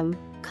organism,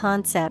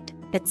 concept,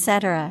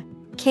 etc.,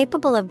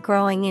 capable of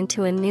growing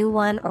into a new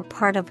one or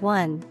part of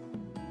one.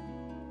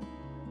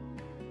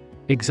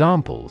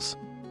 Examples: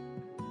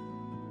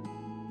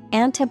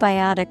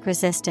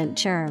 Antibiotic-resistant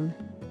germ.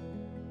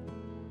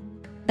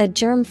 A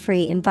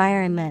germ-free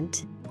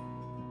environment.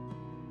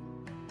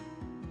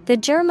 The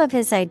germ of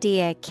his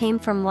idea came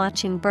from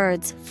watching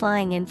birds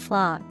flying in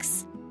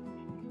flocks.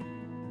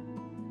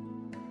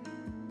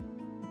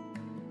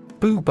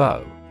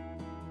 Bubo.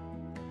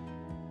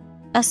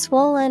 A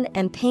swollen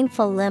and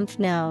painful lymph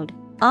node,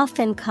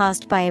 often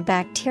caused by a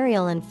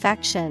bacterial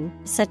infection,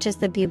 such as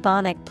the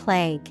bubonic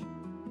plague.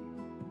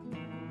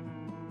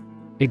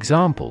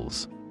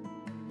 Examples: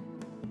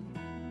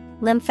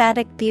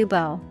 Lymphatic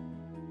bubo.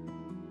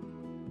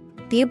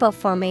 Bubo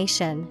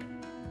formation.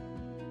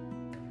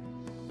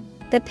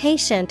 The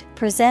patient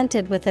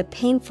presented with a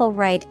painful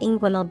right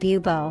inguinal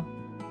bubo.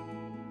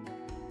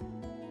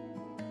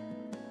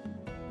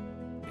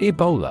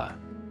 Ebola.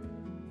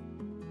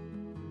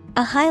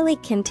 A highly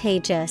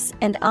contagious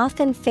and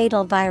often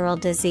fatal viral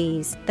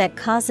disease that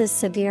causes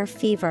severe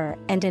fever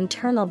and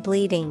internal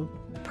bleeding,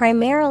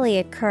 primarily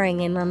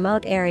occurring in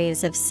remote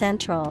areas of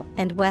Central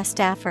and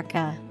West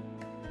Africa.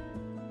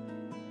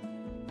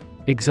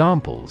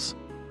 Examples: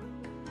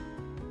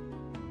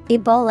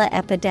 Ebola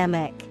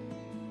epidemic.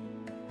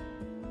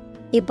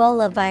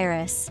 Ebola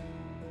virus.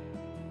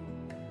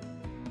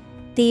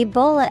 The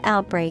Ebola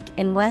outbreak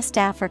in West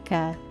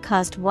Africa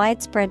caused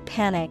widespread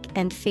panic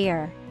and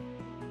fear.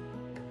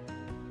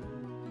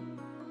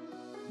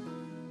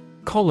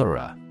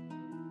 Cholera.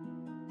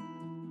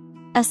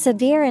 A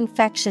severe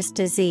infectious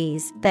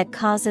disease that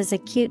causes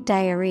acute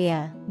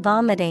diarrhea,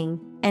 vomiting,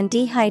 and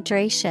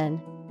dehydration,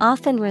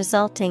 often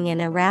resulting in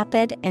a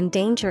rapid and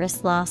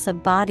dangerous loss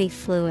of body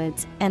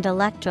fluids and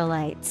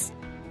electrolytes.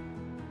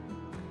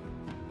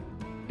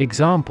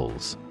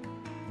 Examples: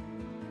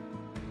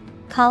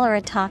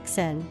 Cholera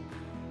toxin.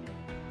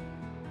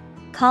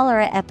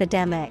 Cholera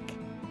epidemic.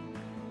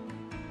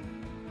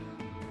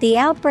 The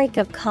outbreak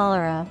of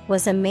cholera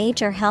was a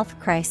major health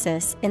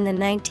crisis in the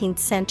 19th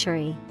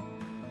century.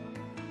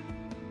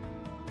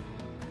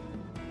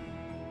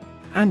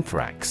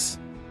 Anthrax.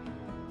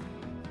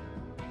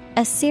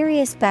 A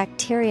serious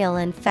bacterial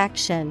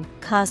infection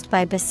caused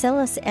by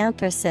Bacillus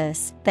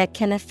anthracis that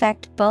can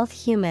affect both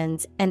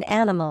humans and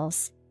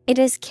animals. It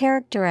is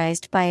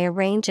characterized by a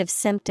range of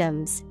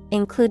symptoms,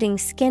 including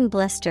skin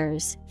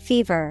blisters,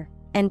 fever,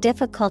 and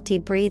difficulty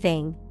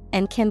breathing,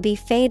 and can be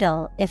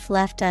fatal if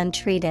left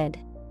untreated.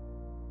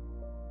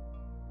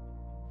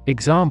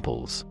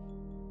 Examples: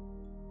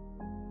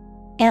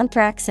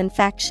 Anthrax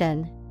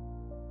infection.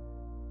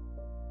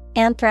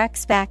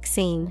 Anthrax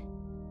vaccine.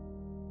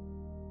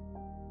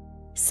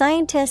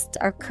 Scientists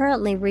are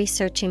currently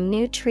researching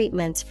new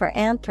treatments for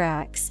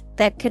anthrax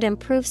that could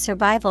improve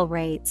survival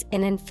rates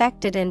in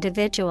infected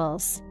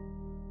individuals.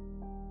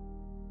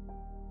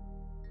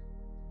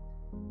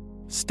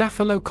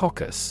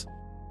 Staphylococcus.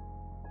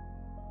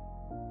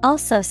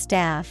 Also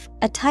staph,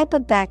 a type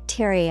of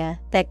bacteria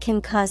that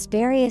can cause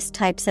various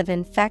types of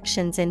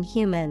infections in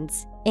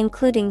humans,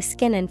 including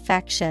skin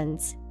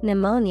infections,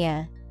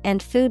 pneumonia,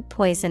 and food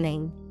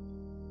poisoning.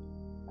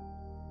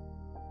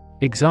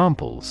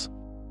 Examples: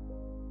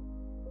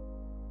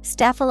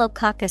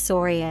 Staphylococcus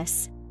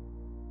aureus.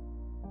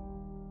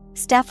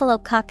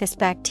 Staphylococcus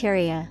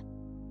bacteria.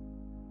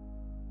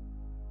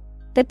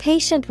 The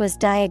patient was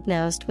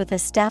diagnosed with a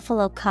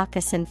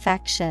staphylococcus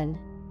infection.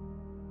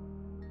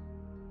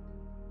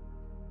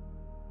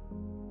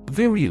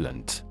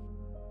 Virulent.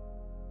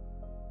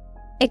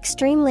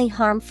 Extremely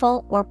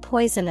harmful or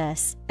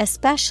poisonous,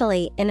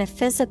 especially in a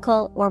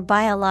physical or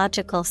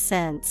biological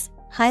sense,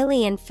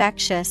 highly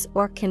infectious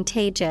or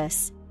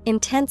contagious,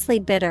 intensely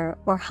bitter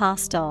or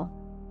hostile.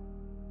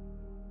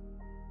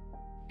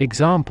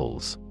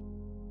 Examples: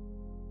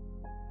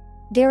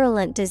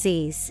 Virulent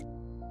disease.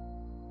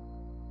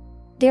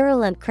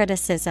 Virulent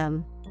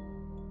criticism.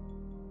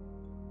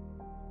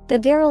 The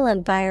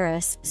virulent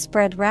virus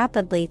spread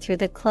rapidly through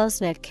the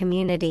close-knit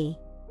community.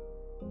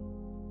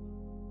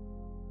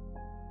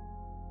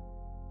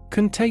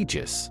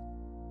 Contagious.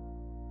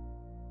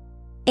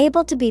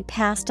 Able to be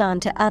passed on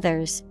to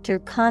others through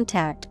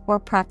contact or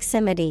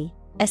proximity,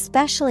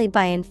 especially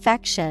by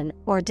infection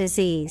or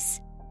disease.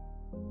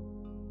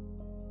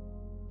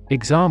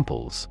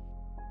 Examples: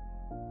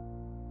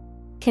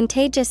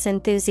 Contagious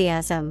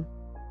enthusiasm.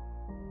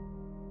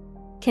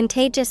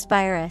 Contagious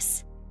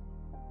virus.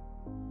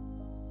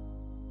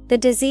 The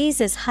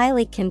disease is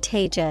highly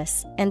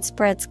contagious and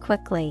spreads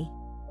quickly.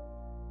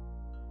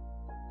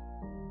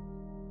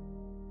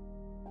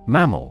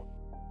 Mammal.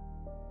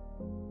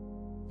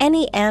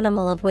 Any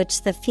animal of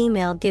which the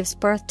female gives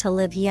birth to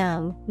live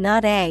young,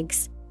 not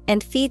eggs,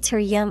 and feeds her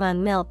young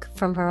on milk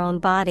from her own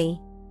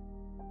body.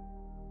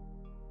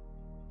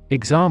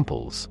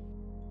 Examples: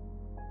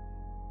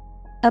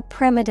 A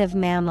primitive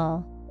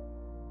mammal.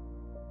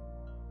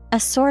 A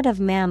sort of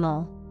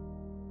mammal.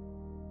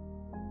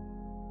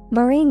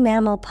 Marine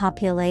mammal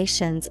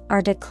populations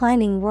are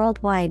declining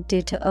worldwide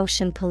due to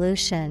ocean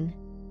pollution.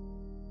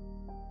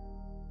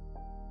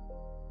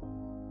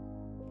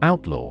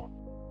 Outlaw.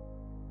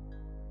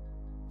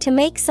 To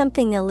make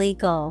something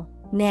illegal,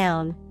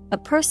 noun, a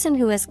person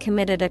who has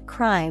committed a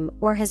crime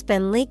or has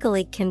been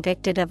legally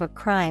convicted of a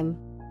crime.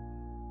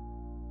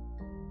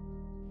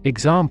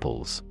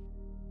 Examples: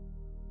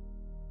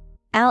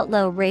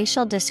 Outlaw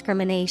racial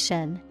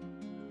discrimination.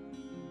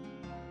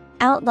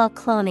 Outlaw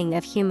cloning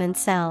of human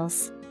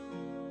cells.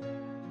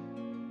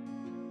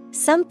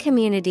 Some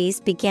communities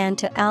began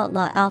to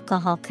outlaw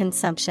alcohol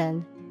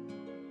consumption.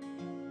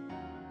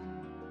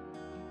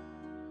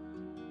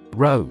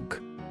 Rogue.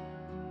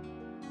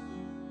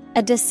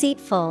 A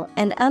deceitful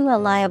and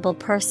unreliable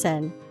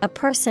person, a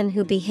person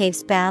who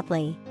behaves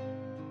badly.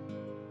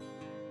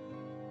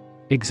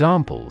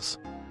 Examples: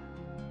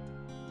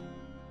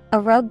 A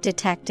rogue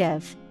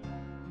detective.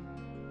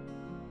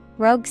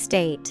 Rogue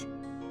state.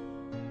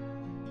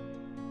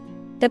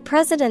 The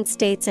president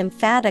states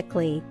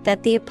emphatically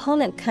that the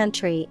opponent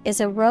country is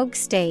a rogue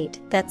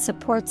state that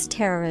supports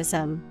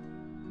terrorism.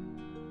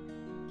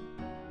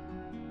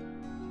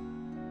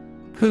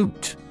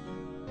 Hoot.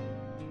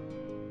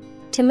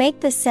 To make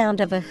the sound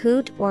of a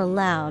hoot or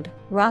loud,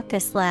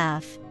 raucous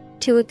laugh.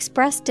 To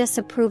express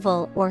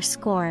disapproval or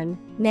scorn.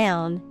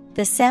 Noun,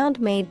 the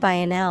sound made by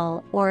an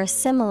owl or a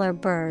similar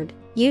bird,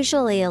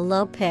 usually a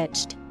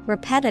low-pitched,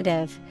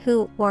 repetitive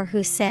hoo or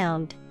who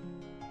sound.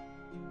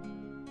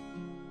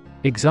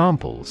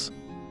 Examples: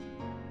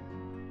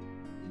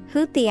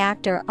 Hoot the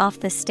actor off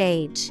the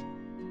stage.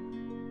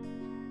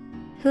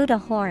 Hoot a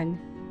horn.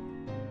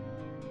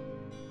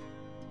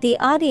 The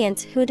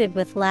audience hooted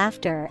with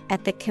laughter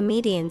at the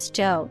comedian's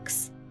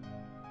jokes.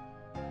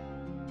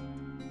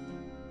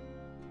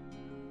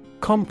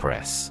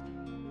 Compress.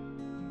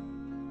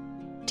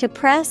 To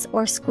press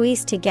or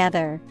squeeze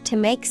together, to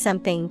make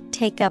something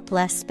take up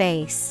less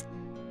space.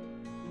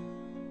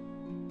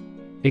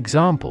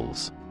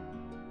 Examples: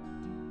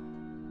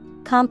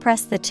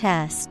 Compress the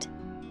chest.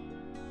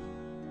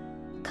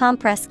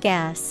 Compress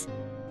gas.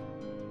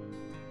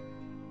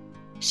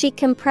 She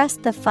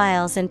compressed the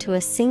files into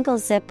a single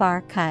zip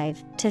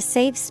archive to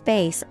save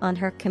space on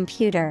her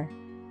computer.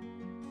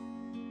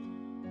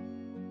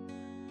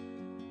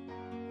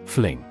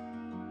 Fling.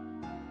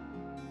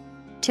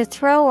 To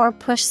throw or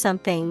push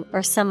something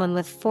or someone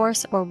with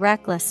force or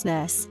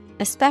recklessness,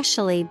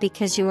 especially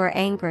because you are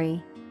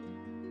angry.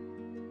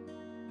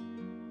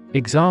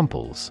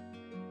 Examples: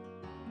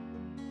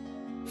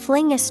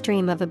 Fling a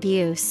stream of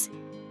abuse.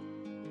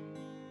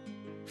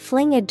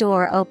 Fling a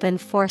door open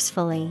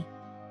forcefully.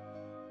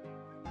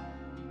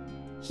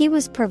 He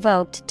was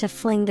provoked to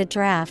fling the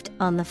draft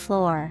on the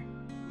floor.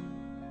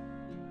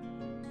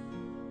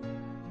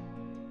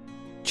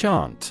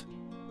 Chant.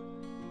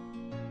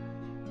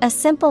 A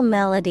simple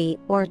melody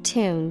or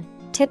tune,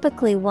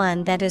 typically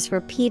one that is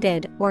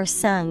repeated or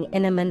sung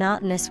in a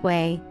monotonous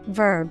way.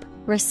 Verb,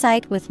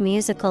 recite with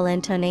musical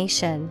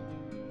intonation.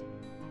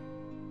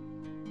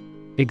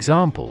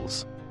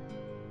 Examples: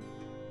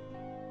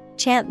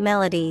 Chant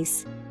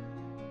melodies.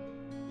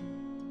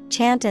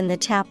 Chant in the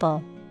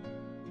chapel.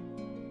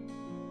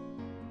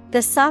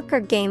 The soccer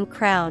game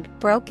crowd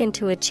broke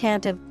into a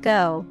chant of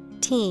 "Go,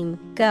 team,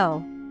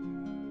 go."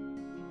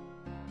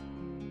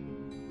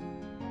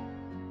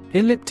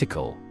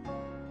 Elliptical.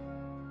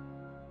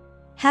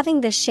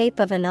 Having the shape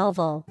of an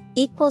oval,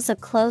 equals a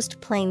closed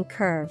plane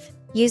curve,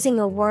 using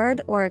a word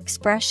or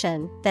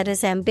expression that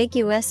is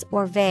ambiguous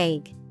or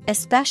vague,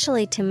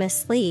 especially to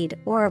mislead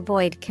or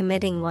avoid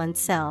committing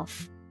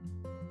oneself.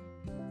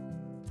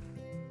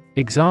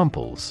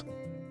 Examples: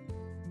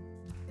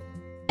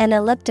 An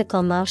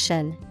elliptical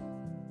motion.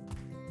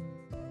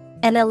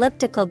 and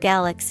elliptical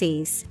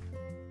galaxies.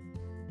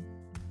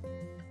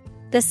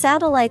 The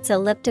satellite's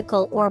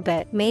elliptical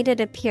orbit made it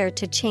appear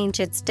to change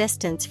its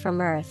distance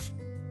from Earth.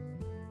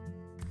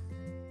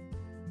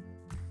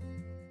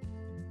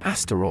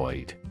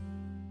 Asteroid.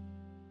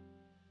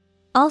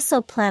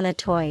 Also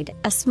planetoid,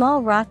 a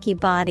small rocky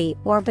body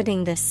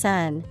orbiting the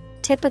Sun,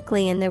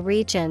 typically in the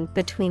region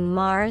between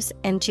Mars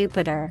and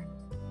Jupiter.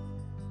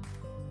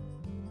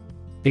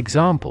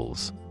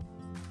 Examples: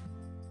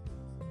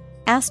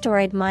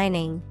 Asteroid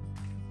mining,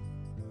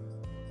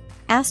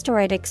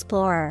 asteroid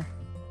explorer.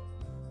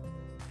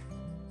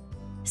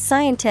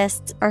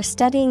 Scientists are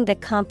studying the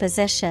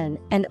composition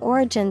and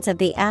origins of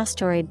the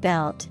asteroid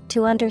belt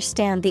to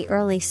understand the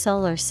early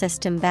solar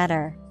system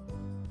better.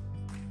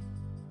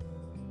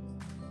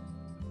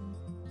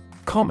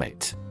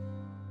 Comet.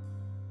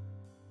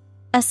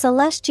 A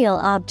celestial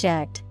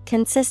object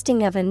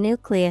consisting of a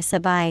nucleus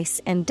of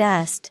ice and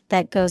dust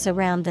that goes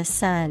around the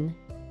Sun.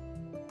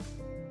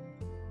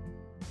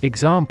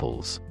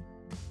 Examples: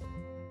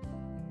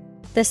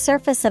 The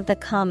surface of the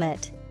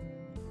comet.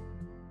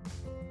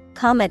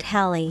 Comet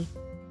Halley.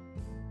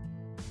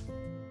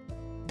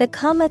 The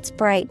comet's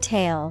bright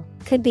tail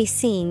could be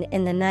seen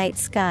in the night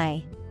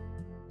sky.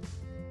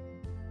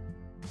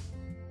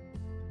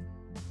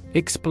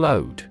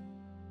 Explode.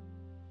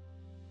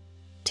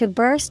 To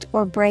burst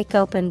or break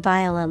open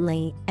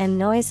violently and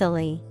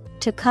noisily,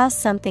 to cause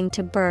something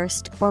to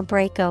burst or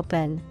break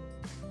open.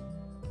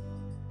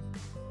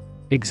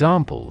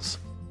 Examples: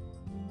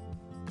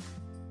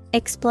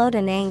 Explode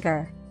in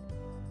anger.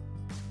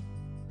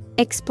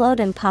 Explode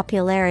in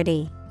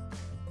popularity.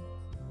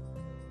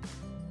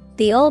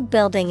 The old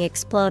building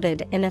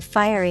exploded in a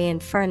fiery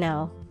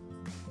inferno.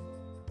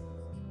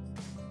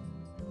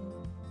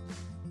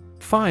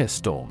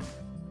 Firestorm.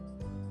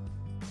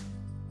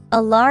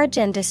 A large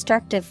and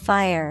destructive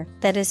fire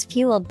that is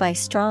fueled by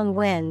strong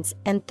winds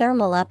and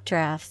thermal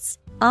updrafts,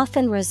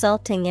 often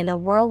resulting in a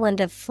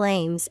whirlwind of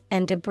flames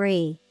and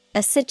debris,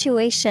 a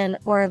situation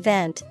or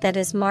event that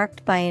is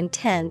marked by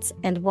intense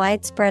and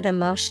widespread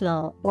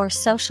emotional or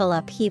social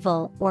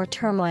upheaval or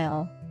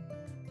turmoil.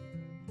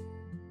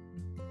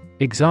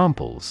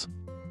 Examples: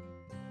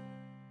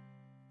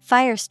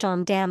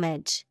 Firestorm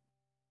damage.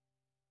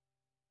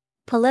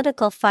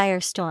 Political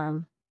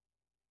firestorm.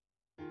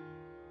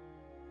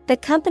 The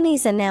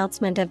company's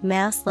announcement of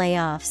mass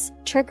layoffs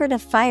triggered a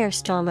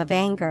firestorm of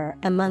anger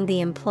among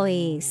the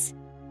employees.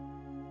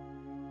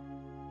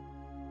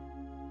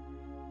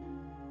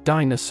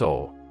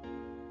 Dinosaur.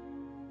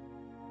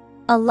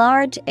 A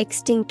large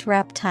extinct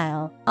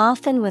reptile,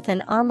 often with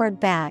an armored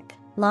back,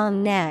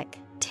 long neck,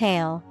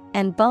 tail,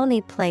 and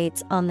bony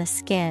plates on the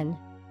skin.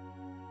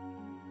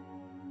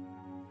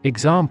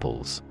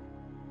 Examples: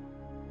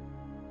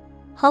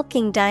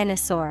 Hulking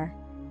dinosaur.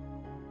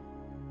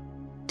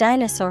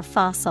 Dinosaur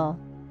fossil.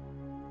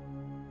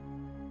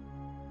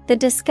 The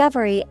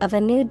discovery of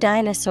a new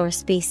dinosaur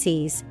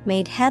species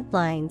made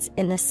headlines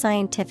in the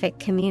scientific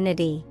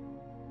community.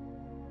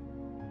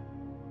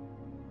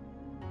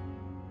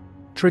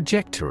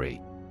 Trajectory.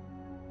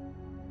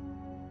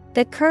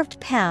 The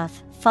curved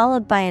path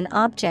followed by an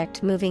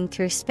object moving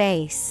through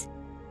space.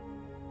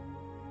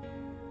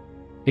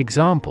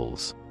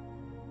 Examples: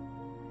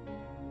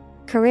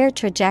 Career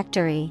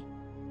trajectory.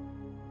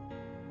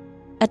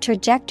 A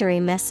trajectory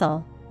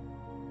missile.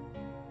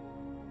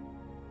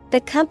 The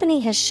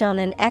company has shown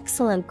an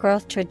excellent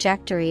growth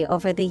trajectory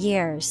over the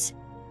years.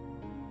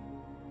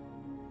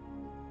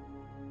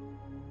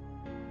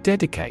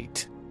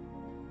 Dedicate.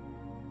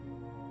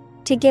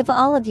 To give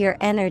all of your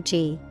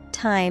energy,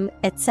 time,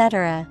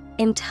 etc.,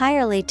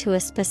 entirely to a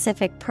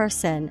specific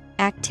person,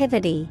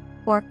 activity,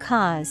 or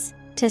cause,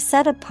 to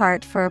set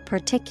apart for a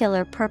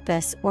particular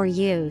purpose or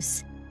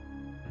use.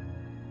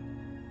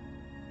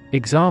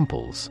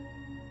 Examples: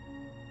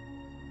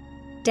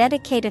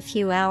 Dedicate a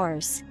few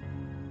hours.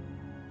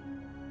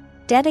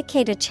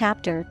 Dedicate a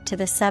chapter to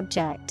the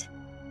subject.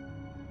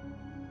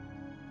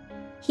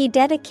 He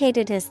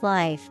dedicated his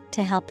life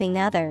to helping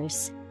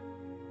others.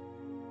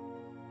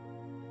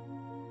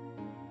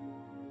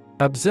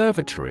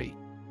 Observatory.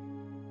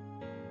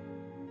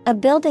 A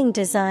building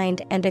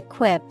designed and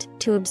equipped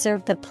to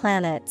observe the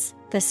planets,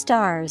 the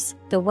stars,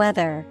 the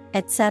weather,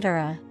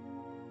 etc.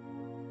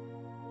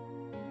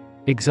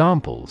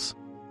 Examples: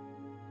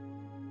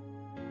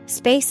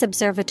 Space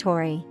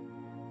observatory.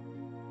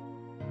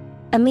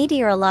 A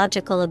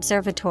meteorological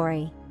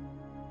observatory.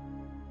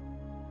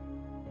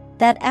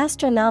 That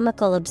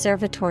astronomical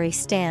observatory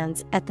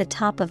stands at the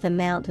top of the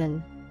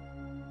mountain.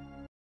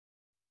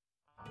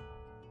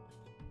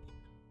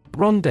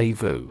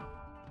 Rendezvous.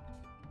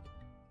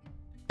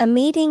 A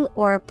meeting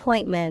or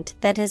appointment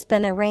that has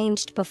been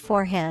arranged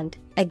beforehand,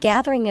 a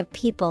gathering of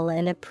people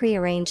in a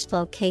prearranged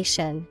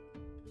location.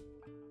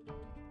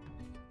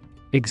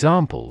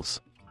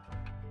 Examples: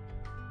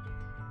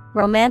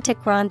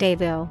 Romantic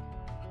rendezvous.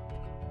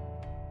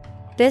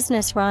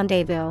 Business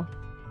rendezvous.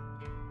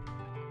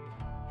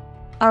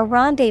 Our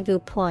rendezvous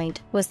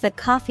point was the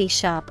coffee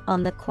shop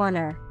on the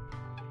corner.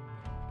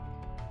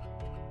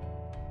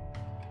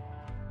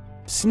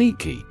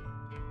 Sneaky.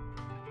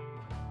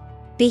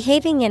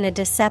 Behaving in a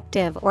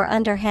deceptive or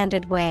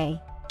underhanded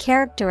way,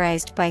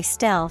 characterized by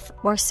stealth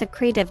or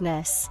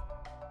secretiveness.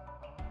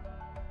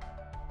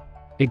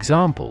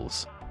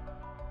 Examples: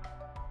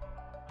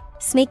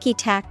 Sneaky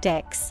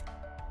tactics.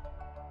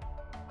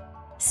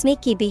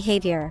 Sneaky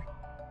behavior.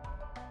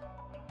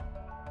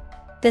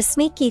 The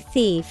sneaky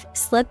thief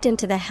slipped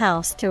into the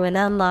house through an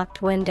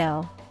unlocked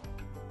window.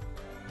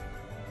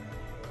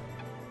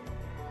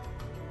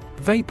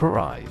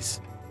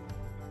 Vaporize.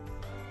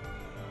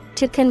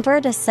 To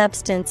convert a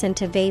substance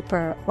into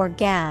vapor or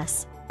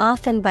gas,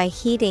 often by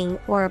heating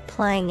or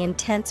applying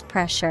intense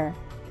pressure.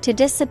 To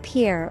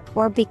disappear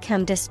or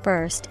become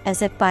dispersed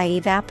as if by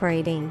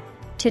evaporating.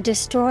 To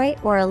destroy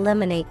or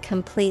eliminate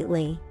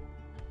completely.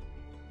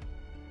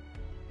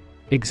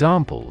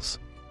 Examples: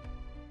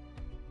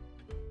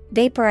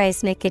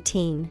 Vaporize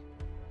nicotine.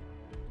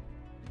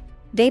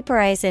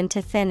 Vaporize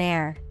into thin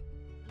air.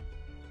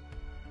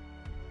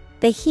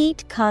 The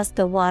heat caused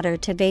the water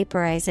to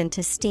vaporize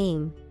into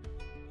steam.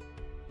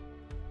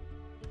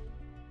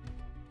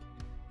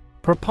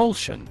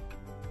 Propulsion.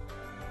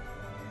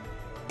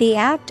 The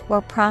act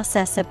or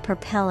process of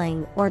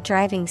propelling or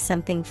driving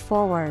something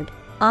forward,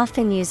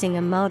 often using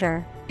a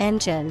motor,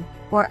 engine,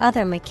 or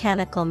other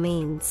mechanical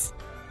means.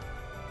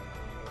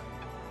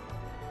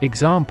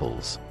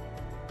 Examples: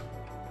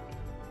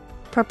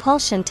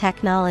 Propulsion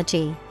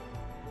technology.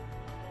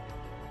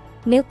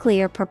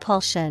 Nuclear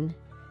propulsion.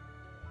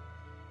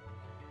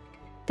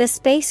 The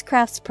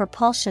spacecraft's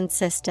propulsion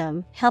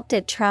system helped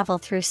it travel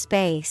through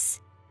space.